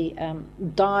the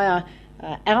dire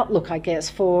outlook, I guess,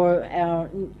 for our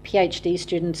PhD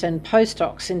students and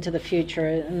postdocs into the future,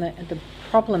 and the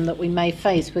problem that we may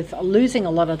face with losing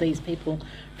a lot of these people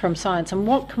from science, and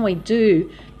what can we do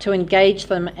to engage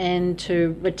them and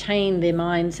to retain their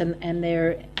minds and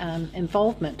their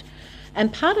involvement.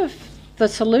 And part of the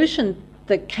solution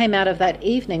that came out of that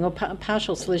evening, or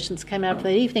partial solutions came out of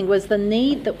that evening, was the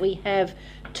need that we have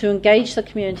to engage the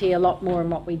community a lot more in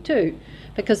what we do,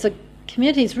 because the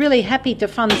community is really happy to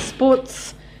fund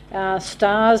sports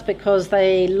stars because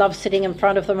they love sitting in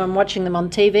front of them and watching them on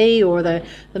TV or the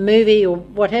movie or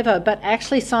whatever, but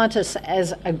actually scientists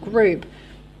as a group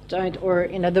don't, or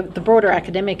the broader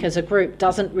academic as a group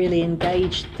doesn't really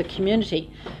engage the community.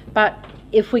 But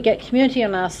if we get community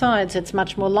on our sides, it's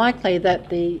much more likely that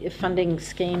the funding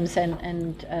schemes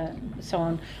and so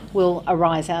on will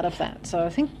arise out of that. So I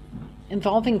think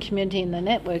involving community in the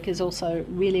network is also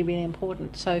really, really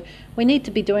important. So we need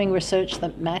to be doing research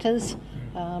that matters,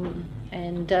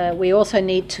 and we also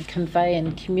need to convey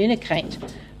and communicate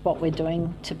what we're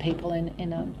doing to people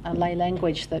in a lay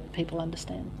language that people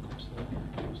understand.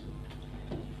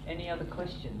 Any other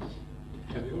questions?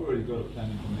 Have you already got a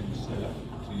planning committee set up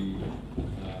to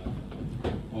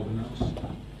organise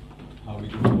how we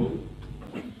go forward?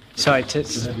 Sorry,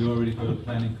 Have you already got a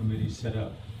planning committee set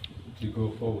up to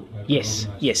go forward? Yes.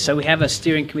 So we have a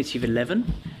steering committee of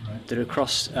 11 that are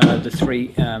across the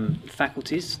 3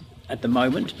 faculties at the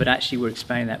moment, but actually we're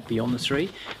expanding that beyond the 3.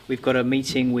 We've got a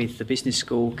meeting with the business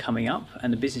school coming up,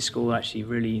 and the business school are actually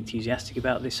really enthusiastic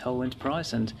about this whole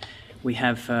enterprise, and we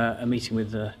have a meeting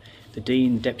with the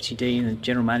dean, deputy dean, and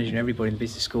general manager, and everybody in the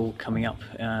business school coming up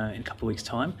in a couple of weeks'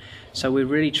 time. So we're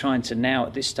really trying to now,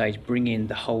 at this stage, bring in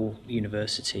the whole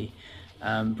university,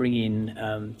 bring in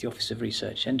the Office of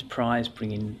Research Enterprise,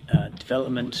 bring in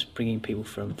development, bring in people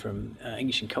from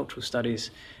English and Cultural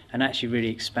Studies, and actually really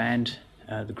expand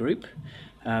the group.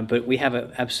 But we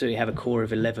absolutely have a core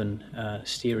of 11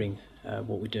 steering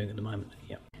what we're doing at the moment.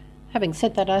 Yeah. Having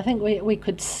said that, I think we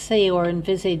could see or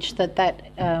envisage that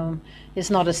is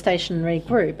not a stationary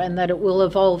group, and that it will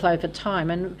evolve over time.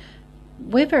 And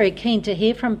we're very keen to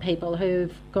hear from people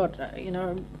who've got,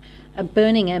 a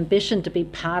burning ambition to be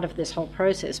part of this whole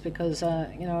process, because,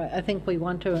 I think we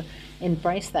want to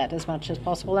embrace that as much as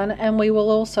possible. And we will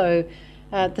also,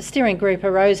 the steering group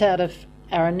arose out of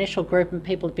our initial group, and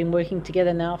people have been working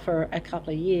together now for a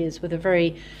couple of years with a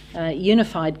very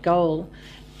unified goal.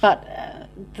 But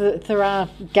there are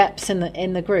gaps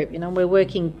in the group. We're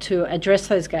working to address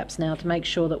those gaps now to make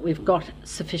sure that we've got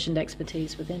sufficient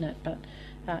expertise within it. But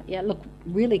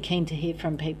really keen to hear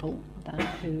from people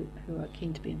who are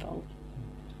keen to be involved.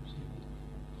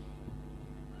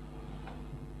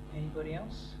 Anybody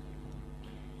else?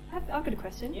 I've got a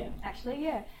question. Yeah. Actually,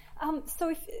 yeah.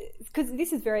 So, because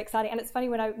this is very exciting, and it's funny,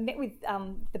 when I met with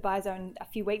the Biozone a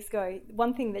few weeks ago,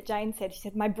 one thing that Jane said, she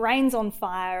said, my brain's on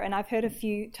fire, and I've heard a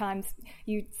few times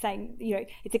you saying,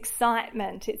 it's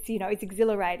excitement, it's, it's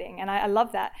exhilarating, and I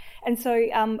love that. And so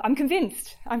I'm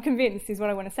convinced is what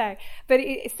I want to say. But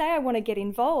say I want to get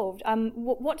involved,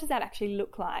 what does that actually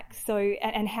look like? So,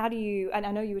 and how do you, and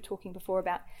I know you were talking before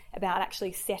about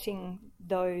actually setting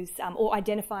those, or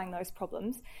identifying those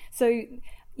problems. So,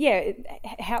 yeah,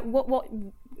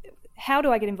 how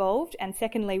do I get involved? And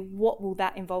secondly, what will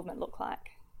that involvement look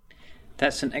like?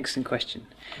 That's an excellent question.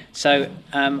 So,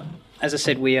 as I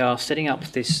said, we are setting up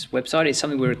this website. It's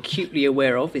something we're acutely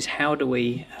aware of, is how do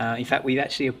we, in fact, we've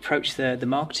actually approached the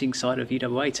marketing side of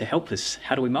UWA to help us.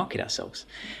 How do we market ourselves?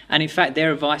 And in fact,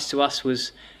 their advice to us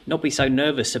was not be so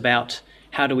nervous about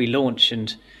how do we launch,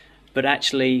 but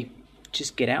actually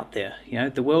just get out there.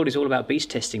 The world is all about beast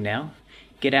testing now.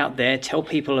 Get out there, tell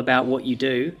people about what you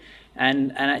do,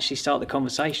 and actually start the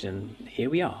conversation. And here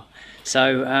we are.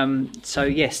 So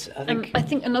yes, I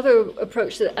think another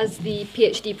approach, that as the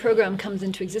PhD program comes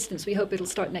into existence, we hope it'll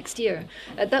start next year.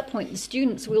 At that point, the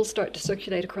students will start to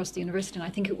circulate across the university, and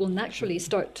I think it will naturally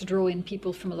start to draw in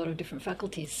people from a lot of different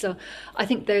faculties. So I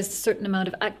think there's a certain amount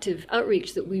of active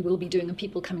outreach that we will be doing, and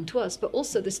people coming to us, but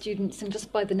also the students, and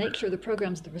just by the nature of the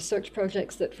programs, the research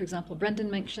projects that, for example,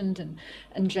 Brendan mentioned,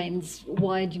 and Jane's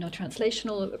wide,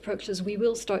 translational approaches, we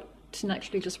will start to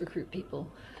naturally just recruit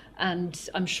people. And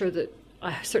I'm sure that,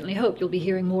 I certainly hope you'll be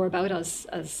hearing more about us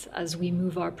as we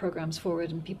move our programs forward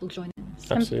and people join in.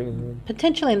 Absolutely.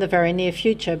 Potentially in the very near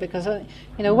future, because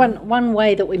one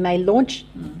way that we may launch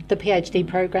the PhD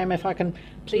program, if I can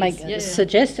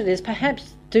suggest it, is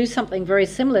perhaps do something very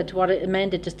similar to what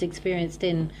Amanda just experienced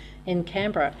in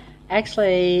Canberra.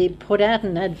 Actually put out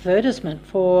an advertisement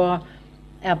for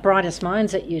our brightest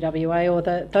minds at UWA, or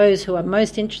those who are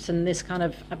most interested in this kind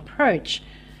of approach,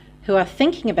 who are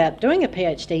thinking about doing a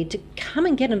PhD, to come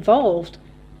and get involved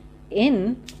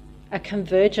in a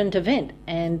Convergent event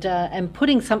and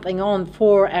putting something on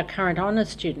for our current honours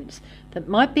students. That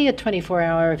might be a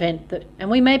 24-hour event, and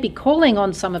we may be calling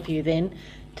on some of you then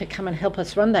to come and help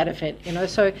us run that event.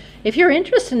 So if you're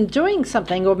interested in doing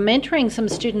something or mentoring some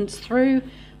students through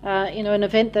an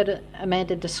event that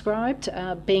Amanda described,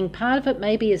 being part of it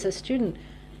maybe as a student,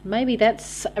 maybe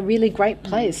that's a really great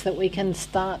place that we can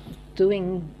start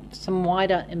doing some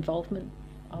wider involvement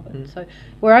of it. So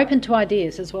we're open to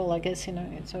ideas as well, I guess,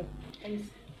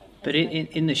 But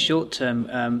in the short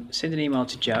term, send an email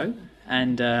to Joe,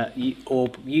 and or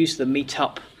use the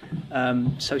Meetup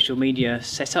social media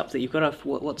setup that you've got.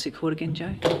 What's it called again,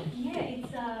 Joe? Yeah,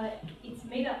 it's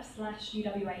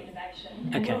Meetup/UWA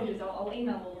Innovation. And what I'll do is I'll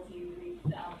email all of you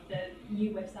with the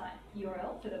new website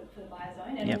URL for the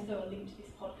Biozone, and also a link to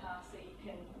this podcast, so you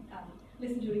can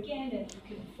listen to it again, and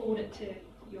you can forward it to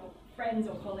your friends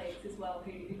or colleagues as well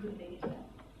who couldn't be here today.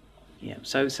 Yeah,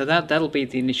 so that'll be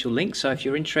the initial link. So if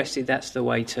you're interested, that's the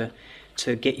way to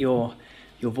get your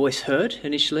voice heard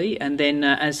initially, and then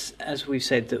as we've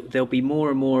said, there'll be more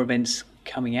and more events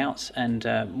coming out, and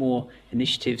more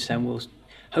initiatives, and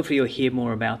hopefully you'll hear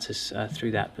more about us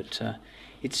through that. But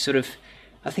it's sort of,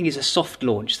 I think it's a soft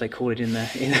launch, they call it in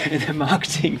the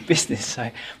marketing business.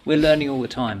 So we're learning all the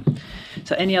time.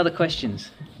 So any other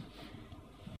questions?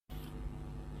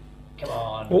 Come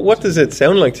on. Well, what does it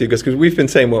sound like to you? Because we've been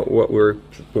saying what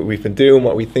we've been doing,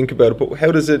 what we think about it, but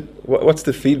how does it? What's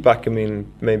the feedback? I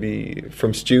mean, maybe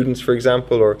from students, for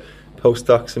example, or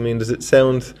postdocs. I mean, does it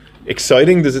sound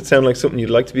exciting? Does it sound like something you'd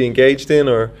like to be engaged in?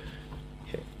 Or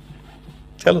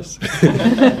tell us.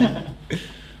 To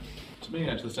me,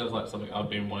 actually, sounds like something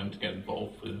I've been wanting to get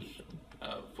involved with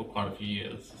for quite a few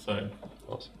years. So,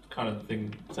 awesome. Kind of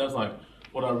thing. Sounds like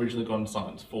what I originally got in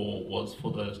science for was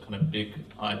for those kind of big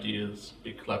ideas,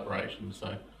 big collaborations.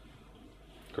 So,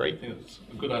 great. I think it's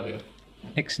a good idea.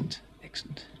 Excellent.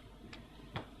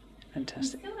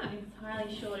 Fantastic. I'm still not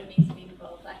entirely sure what it means to be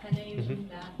involved. Like, I know you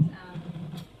mentioned about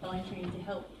volunteering to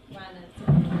help run a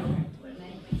certain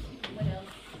program to what else?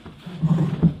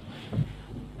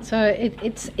 So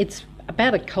it's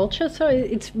about a culture. So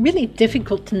it's really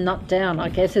difficult to nut down, I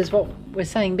guess, is what we're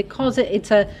saying, because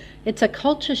it's a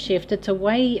culture shift. It's a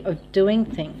way of doing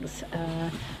things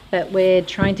that we're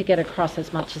trying to get across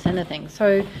as much as anything.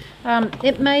 So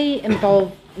it may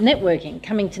involve networking,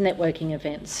 coming to networking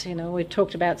events. We've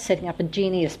talked about setting up a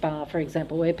Genius Bar, for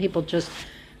example, where people just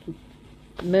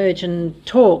merge and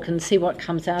talk and see what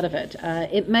comes out of it.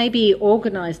 It may be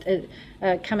organised,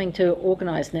 coming to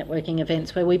organised networking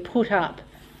events where we put up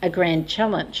a grand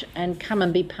challenge and come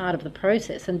and be part of the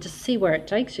process and just see where it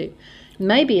takes you.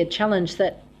 Maybe a challenge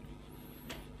that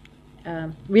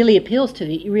really appeals to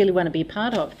you, you really want to be a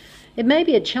part of. It may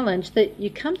be a challenge that you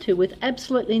come to with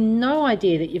absolutely no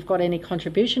idea that you've got any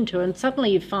contribution to, and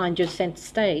suddenly you find you're centre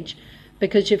stage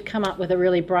because you've come up with a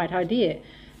really bright idea.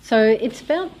 So it's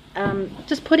about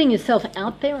just putting yourself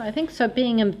out there, I think. So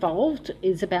being involved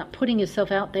is about putting yourself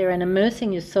out there and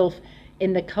immersing yourself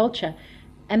in the culture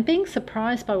and being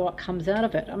surprised by what comes out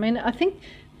of it. I mean, I think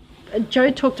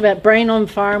Joe talked about Brain on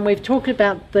Fire, and we've talked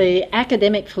about the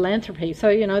academic philanthropy. So,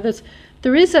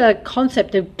 there is a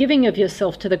concept of giving of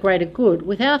yourself to the greater good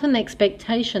without an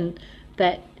expectation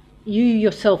that you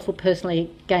yourself will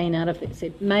personally gain out of this.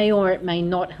 It may or it may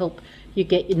not help you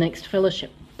get your next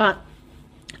fellowship, but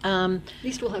at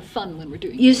least we'll have fun when we're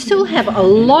doing it. You still have a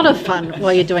lot of fun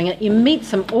while you're doing it. You meet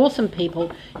some awesome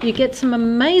people. You get some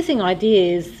amazing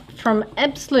ideas from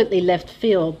absolutely left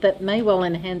field that may well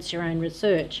enhance your own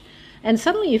research. And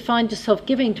suddenly you find yourself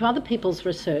giving to other people's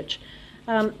research.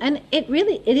 And it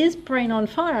is Brain on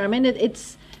Fire. I mean,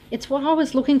 it's what I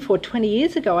was looking for 20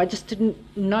 years ago. I just didn't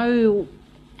know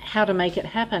how to make it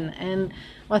happen. And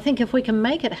I think if we can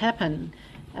make it happen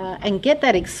and get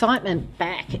that excitement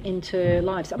back into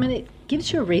lives, I mean, it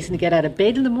gives you a reason to get out of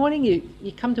bed in the morning.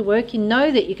 You come to work, you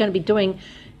know that you're going to be doing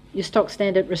your stock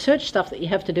standard research stuff that you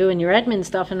have to do and your admin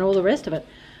stuff and all the rest of it.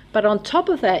 But on top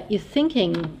of that, you're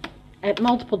thinking at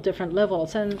multiple different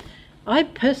levels. And I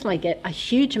personally get a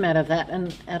huge amount of that,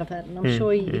 and I'm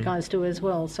sure you guys do as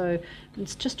well. So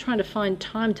it's just trying to find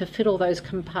time to fit all those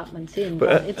compartments in.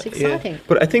 But it's exciting. Yeah.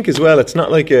 But I think as well, it's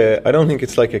not like I don't think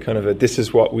it's like a kind of a, this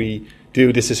is what we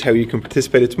do, this is how you can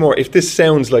participate. It's more, if this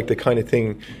sounds like the kind of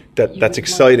thing that's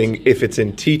exciting, if it's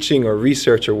in teaching or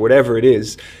research or whatever it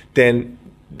is, then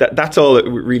that's all it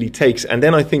really takes. And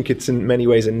then I think it's in many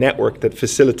ways a network that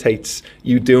facilitates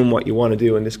you doing what you want to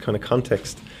do in this kind of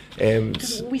context.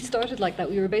 We started like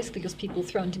that. We were basically just people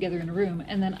thrown together in a room,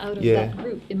 and then out of that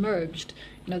group emerged,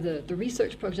 the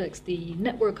research projects, the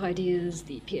network ideas,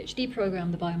 the PhD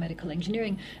program, the biomedical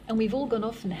engineering, and we've all gone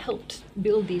off and helped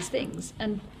build these things.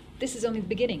 And this is only the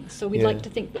beginning. So we'd like to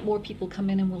think that more people come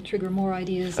in and will trigger more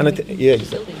ideas. And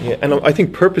and I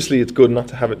think purposely it's good not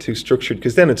to have it too structured,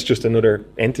 because then it's just another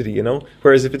entity,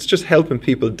 Whereas if it's just helping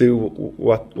people do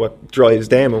what drives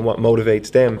them and what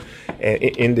motivates them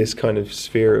in this kind of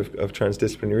sphere of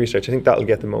transdisciplinary research, I think that'll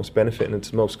get the most benefit, and it's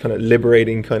the most kind of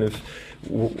liberating kind of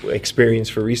experience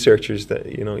for researchers that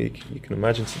you can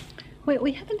imagine.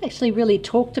 We haven't actually really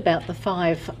talked about the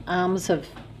 5 arms of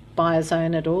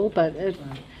Biozone at all, but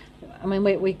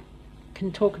we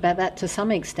can talk about that to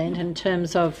some extent in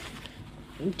terms of.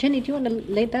 Jenny, do you want to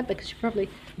lead that, because you probably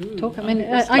talk? I mean,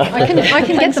 I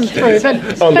can get them through, but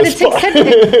it's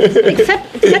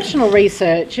exceptional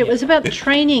research. It was about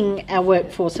training our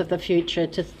workforce of the future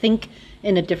to think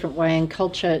in a different way and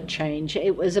culture change.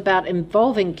 It was about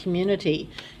involving community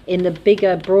in the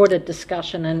bigger, broader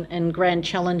discussion and grand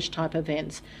challenge type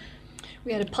events.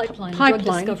 We had a pipeline. Drug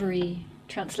discovery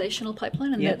translational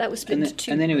pipeline, and that was split into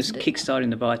 2. And then it was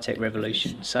kickstarting the biotech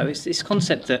revolution. So it's this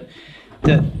concept that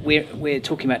we're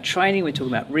talking about training, we're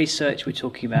talking about research, we're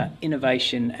talking about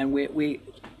innovation, and we're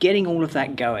getting all of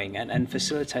that going and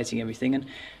facilitating everything.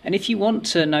 And if you want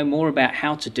to know more about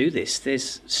how to do this,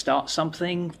 there's Start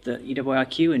Something that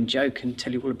UWIQ and Joe can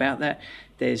tell you all about that.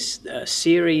 There's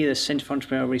CERI, the Centre for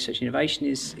Entrepreneurial Research and Innovation,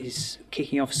 is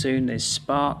kicking off soon. There's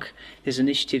Spark. There's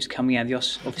initiatives coming out of the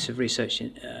Office of Research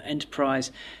Enterprise.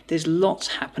 There's lots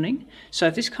happening. So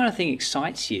if this kind of thing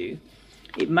excites you,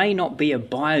 it may not be a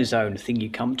Biozone thing you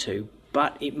come to,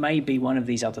 but it may be one of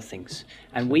these other things.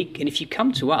 And if you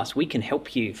come to us, we can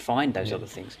help you find those other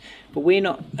things. But we're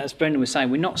not, as Brendan was saying,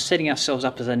 we're not setting ourselves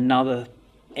up as another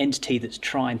entity that's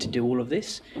trying to do all of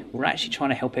this. We're actually trying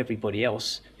to help everybody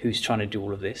else who's trying to do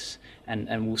all of this,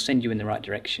 and we'll send you in the right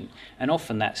direction. And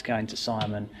often that's going to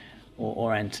Simon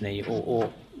or Anthony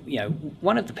or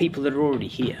one of the people that are already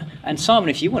here. And Simon,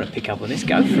 if you want to pick up on this,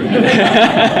 go for it.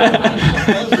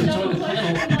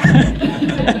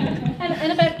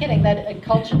 and about getting that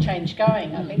culture change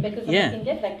going, I think, because if you can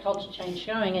get that culture change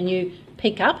going and you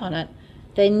pick up on it,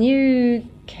 then you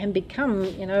can become,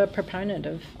 a proponent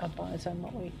of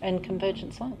Biozone and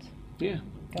convergent science. Yeah.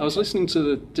 I was listening to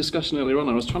the discussion earlier on.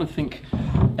 I was trying to think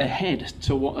ahead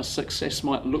to what a success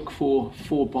might look for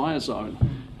Biozone.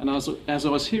 And as I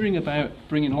was hearing about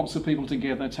bringing lots of people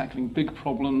together, tackling big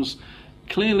problems,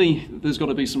 clearly there's got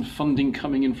to be some funding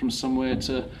coming in from somewhere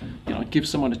to, give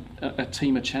someone a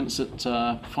team a chance at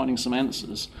finding some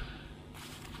answers.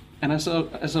 And as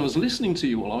I was listening to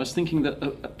you all, I was thinking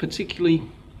that particularly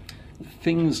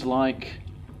things like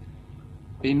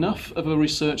enough of a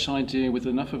research idea with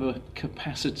enough of a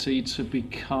capacity to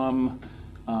become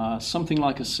something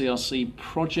like a CRC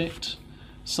project,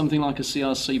 something like a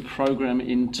CRC program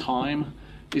in time.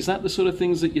 Is that the sort of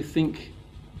things that you think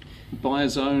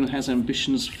Biozone has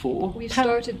ambitions for? We've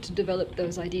started to develop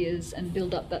those ideas and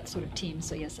build up that sort of team,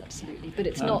 so yes, absolutely. But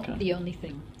it's not the only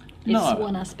thing. It's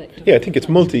one aspect of I think it's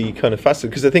multi kind of faceted,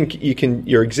 because I think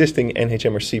your existing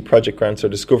NHMRC project grants or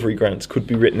discovery grants could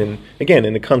be written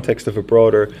in the context of a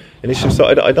broader initiative. So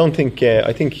I don't think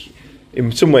I think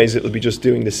in some ways it'll be just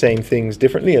doing the same things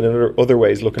differently, and in other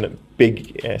ways looking at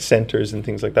big centres and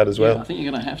things like that as well. I think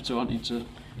you're going to have to, aren't you? To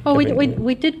well,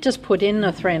 we did just put in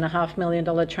a $3.5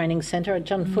 million training centre, which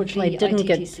unfortunately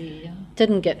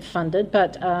didn't get funded,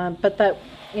 but that.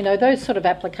 Those sort of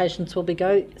applications will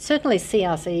certainly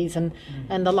CRCs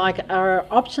and the like are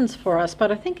options for us. But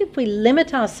I think if we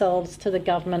limit ourselves to the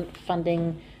government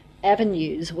funding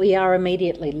avenues, we are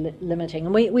immediately limiting.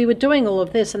 And we were doing all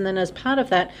of this, and then as part of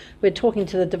that, we're talking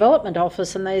to the development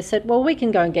office, and they said, well, we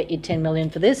can go and get you 10 million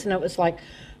for this. And it was like,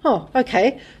 oh,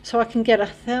 okay, so I can get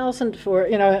 1,000 for,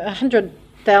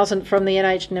 100,000 from the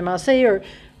NHMRC or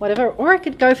whatever, or I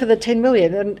could go for the 10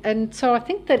 million. And so I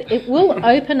think that it will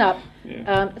open up.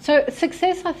 So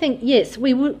success, I think, yes,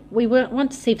 we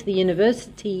want to see for the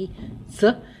universities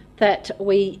that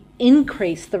we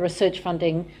increase the research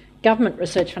funding, government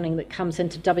research funding that comes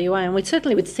into WA, and we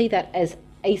certainly would see that as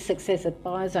a success at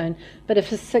Biozone. But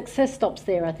if the success stops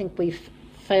there, I think we've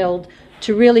failed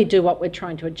to really do what we're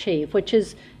trying to achieve, which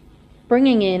is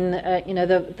bringing in,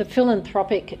 the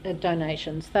philanthropic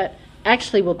donations that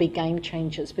actually will be game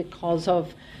changers because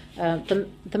of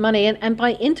the money. And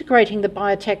by integrating the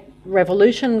biotech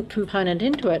revolution component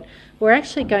into it, we're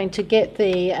actually going to get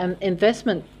the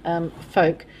investment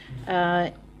folk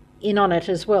in on it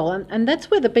as well. And that's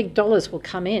where the big dollars will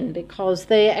come in, because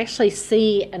they actually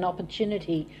see an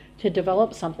opportunity to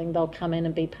develop something, they'll come in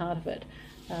and be part of it.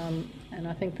 And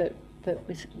I think that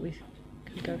we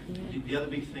could go from there. The other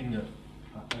big thing that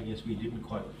I guess we didn't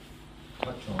quite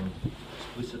touch on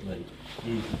explicitly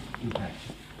is impact.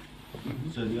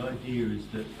 So the idea is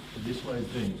that this way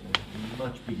of doing it is going to have a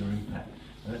much bigger impact.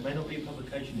 And it may not be a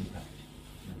publication impact.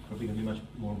 It's probably going to be much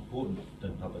more important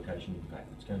than publication impact.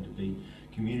 It's going to be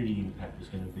community impact. It's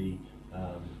going to be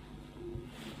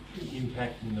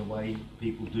impact in the way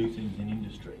people do things in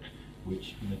industry,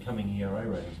 which in the coming ERA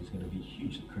ratings is going to be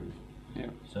hugely critical. Yeah.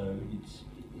 So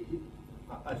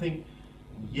I think,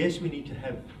 yes, we need to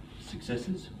have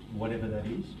successes, whatever that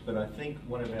is, but I think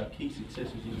one of our key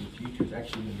successes in the future is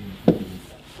actually in the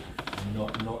impact,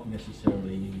 and not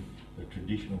necessarily in the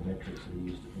traditional metrics that are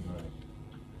used at the moment.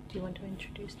 Do you want to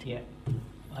introduce Tim? Yeah,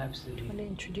 absolutely. Want to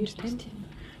introduce Tim?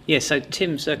 Yeah, so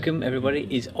Tim Sercombe, everybody,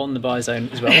 is on the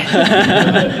Biozone as well.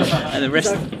 And the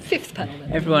rest, fifth panel.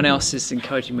 Everyone else is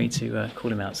encouraging me to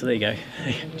call him out. So there you go,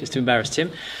 just to embarrass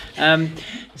Tim.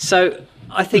 So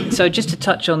I think, so just to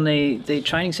touch on the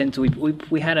training centre,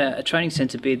 we had a training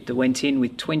centre bid that went in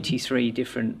with 23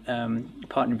 different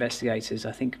partner investigators,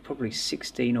 I think probably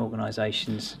 16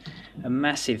 organisations, a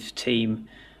massive team,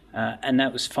 and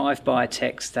that was 5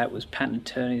 biotechs, that was patent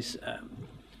attorneys,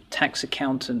 tax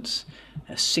accountants,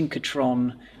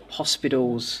 synchrotron,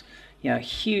 hospitals, a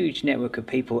huge network of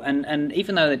people. And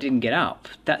even though they didn't get up,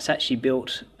 that's actually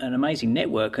built an amazing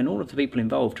network, and all of the people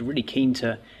involved are really keen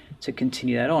to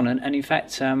continue that on. And in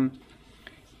fact,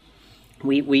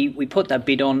 we put that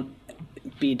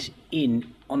bid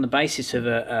in on the basis of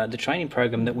the training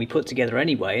program that we put together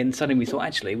anyway, and suddenly we thought,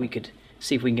 actually, we could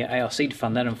see if we can get ARC to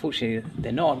fund that. Unfortunately,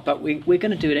 they're not, but we're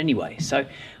going to do it anyway. So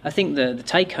I think the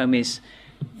take-home is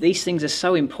these things are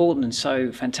so important and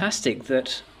so fantastic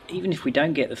that even if we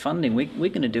don't get the funding, we're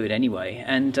going to do it anyway.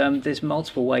 And there's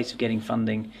multiple ways of getting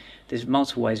funding. There's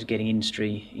multiple ways of getting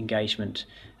industry engagement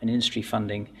and industry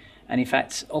funding. And in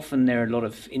fact, often there are a lot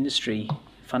of industry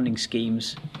funding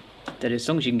schemes that, as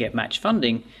long as you can get match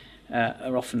funding,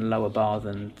 are often a lower bar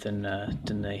than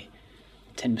the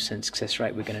 10% success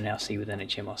rate we're going to now see with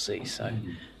NHMRC. So,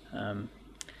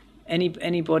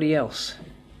 anybody else?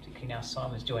 Now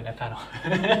Simon's joined our panel.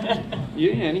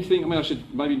 Yeah, anything. I mean, I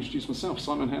should maybe introduce myself.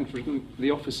 Simon Hanford, in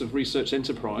the Office of Research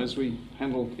Enterprise. We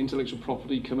handle intellectual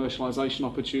property commercialisation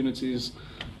opportunities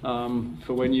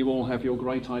for when you all have your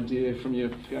great idea from your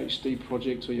PhD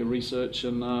project or your research.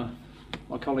 And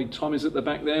my colleague Tom is at the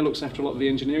back there, looks after a lot of the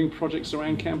engineering projects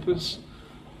around campus.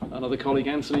 Another colleague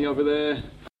Anthony over there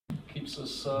keeps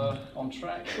us on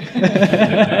track.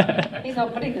 He's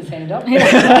not putting his hand up.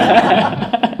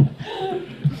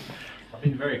 I've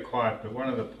been very quiet, but one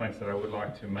of the points that I would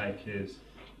like to make is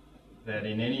that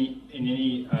in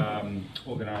any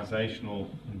organisational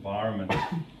environment,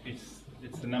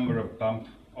 it's the number of bump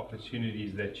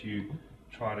opportunities that you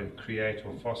try to create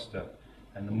or foster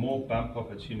And the more bump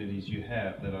opportunities you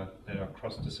have that are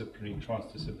cross-disciplinary,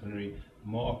 transdisciplinary, the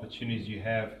more opportunities you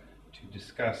have to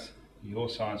discuss your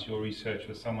science, your research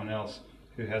with someone else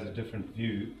who has a different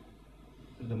view,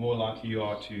 the more likely you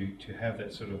are to have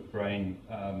that sort of brain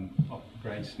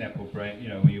snap, or brain,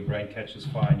 when your brain catches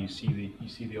fire and you see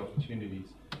the opportunities.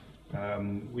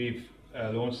 We've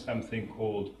launched something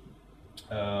called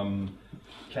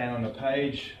Plan on a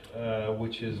Page,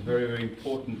 which is very, very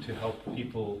important to help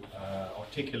people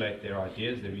articulate their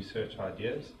ideas, their research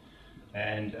ideas.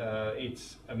 And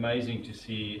it's amazing to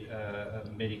see a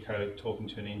medico talking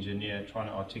to an engineer, trying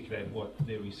to articulate what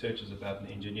their research is about, and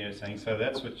the engineer saying, so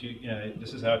that's what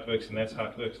this is how it works, and that's how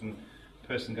it works. And the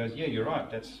person goes, yeah, you're right,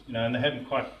 that's, and they hadn't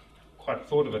quite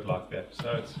thought of it like that.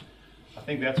 So I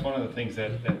think that's one of the things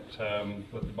that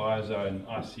with the Biozone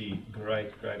I see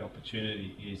great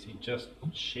opportunity is in just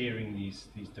sharing these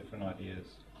different ideas.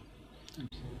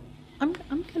 I'm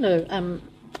going to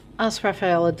ask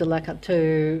Raffaella De Lacca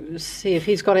to see if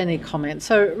he's got any comments.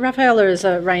 So Raffaella is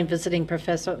a RAIN visiting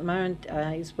professor at the moment.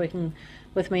 He's working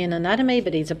with me in anatomy,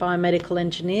 but he's a biomedical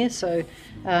engineer. So,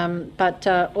 but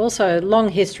also a long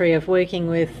history of working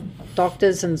with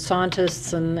doctors and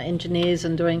scientists and engineers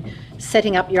and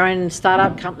setting up your own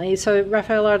startup company. So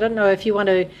Raffaella, I don't know if you want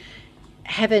to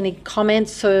have any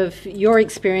comments of your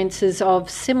experiences of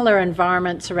similar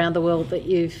environments around the world that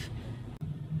you've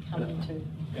come into.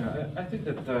 Yeah, I think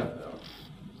that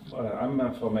I'm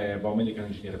from a biomedical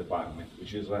engineering department,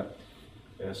 which is a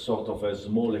sort of a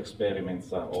small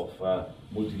experiments of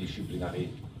multidisciplinary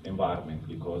environment,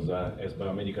 because as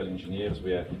biomedical engineers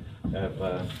we have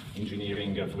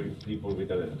engineering for people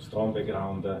with a strong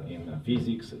background in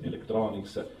physics,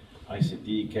 electronics,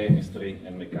 ICT, chemistry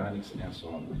and mechanics and so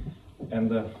on.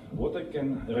 And what I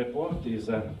can report is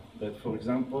that, for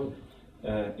example,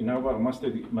 in our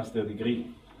master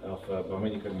degree of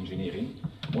biomedical engineering,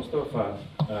 most of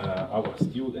our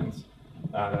students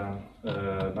are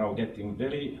now getting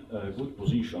very good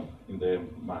position in the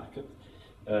market,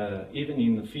 even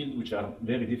in fields which are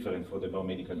very different for the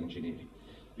biomedical engineering.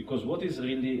 Because what is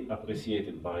really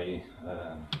appreciated by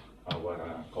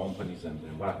our companies and the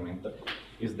environment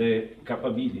is the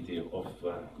capability of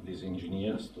these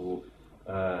engineers to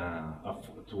have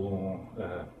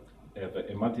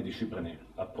a multidisciplinary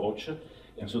approach,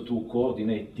 and so to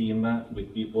coordinate team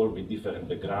with people with different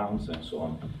backgrounds and so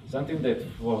on. Something that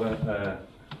for,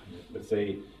 let's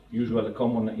say, usual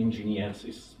common engineers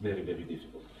is very, very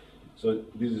difficult. So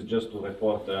this is just to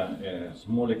report a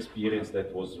small experience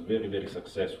that was very, very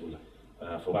successful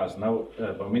for us. Now,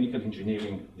 biomedical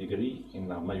engineering degree in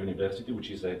my university,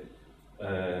 which is a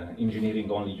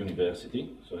engineering only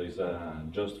university, so it's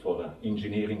just for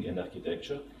engineering and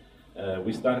architecture.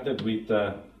 We started with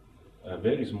a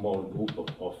very small group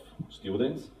of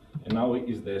students, and now it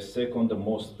is the second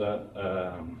most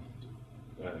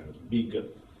big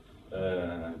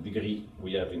degree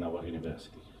we have in our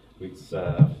university, with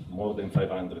more than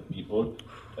 500 people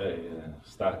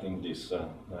starting this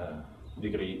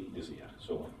degree this year.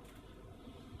 So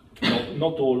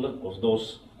not all of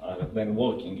those are then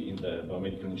working in the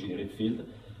biomedical engineering field,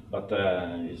 but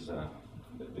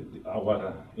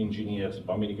our engineers,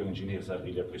 biomedical engineers, are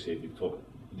really appreciated for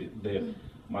their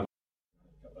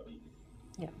capability.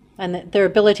 Yeah, and their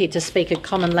ability to speak a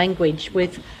common language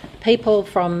with people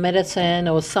from medicine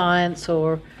or science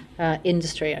or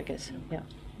industry, I guess. Yeah.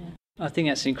 I think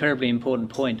that's an incredibly important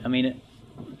point. I mean,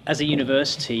 as a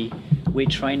university, we're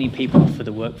training people for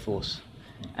the workforce,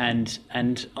 and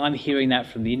I'm hearing that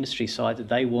from the industry side, that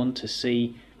they want to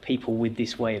see people with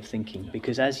this way of thinking,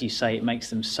 because as you say, it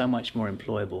makes them so much more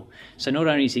employable. So not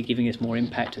only is it giving us more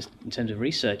impact in terms of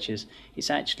researchers, it's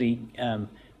actually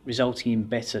resulting in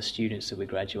better students that we're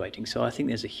graduating. So I think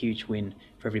there's a huge win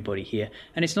for everybody here.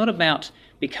 And it's not about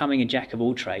becoming a jack of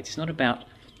all trades. It's not about,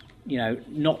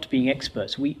 not being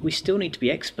experts. We still need to be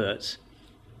experts,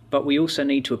 but we also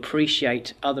need to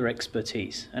appreciate other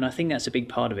expertise. And I think that's a big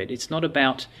part of it. It's not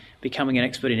about becoming an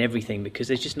expert in everything, because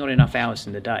there's just not enough hours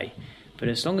in the day. But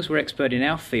as long as we're expert in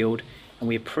our field and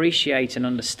we appreciate and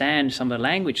understand some of the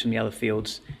language from the other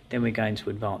fields, then we're going to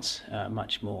advance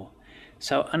much more.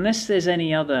 So unless there's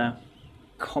any other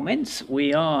comments,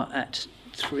 we are at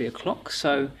 3 o'clock.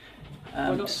 So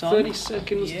I've got 30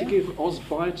 seconds to give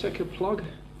AusBiotech a plug.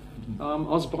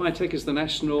 AusBiotech is the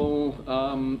national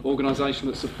organisation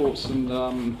that supports and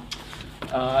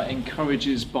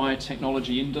encourages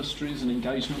biotechnology industries and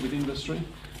engagement with industry.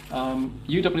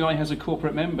 UWA has a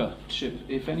corporate membership.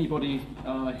 If anybody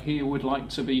here would like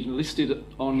to be listed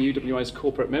on UWA's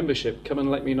corporate membership, come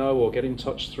and let me know, or get in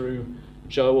touch through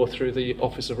Joe or through the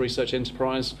Office of Research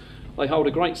Enterprise. They hold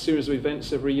a great series of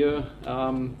events every year,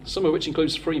 some of which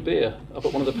includes free beer up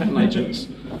at one of the patent agents.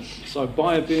 So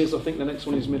Bio Beers, I think the next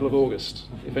one is middle of August,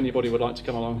 if anybody would like to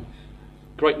come along.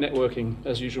 Great networking,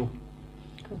 as usual.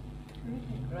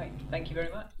 Great, thank you very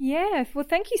much. Yeah, well,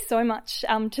 thank you so much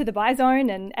to the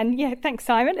Biozone, and yeah, thanks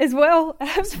Simon as well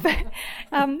for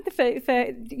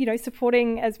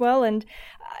supporting as well. And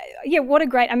yeah, what a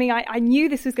great, I knew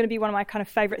this was going to be one of my kind of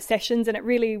favourite sessions, and it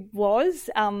really was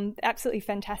absolutely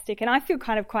fantastic. And I feel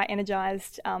kind of quite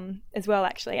energised as well,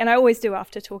 actually, and I always do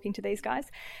after talking to these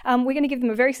guys. We're going to give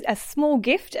them a small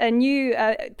gift, a new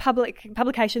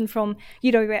publication from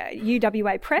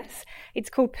UWA Press. It's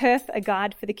called Perth, A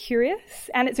Guide for the Curious,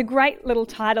 and it's a great little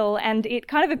title, and it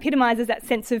kind of epitomises that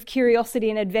sense of curiosity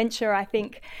and adventure, I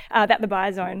think, that the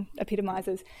Biozone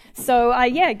epitomises. So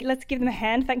yeah, let's give them a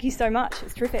hand. Thank you so much.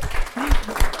 It's terrific.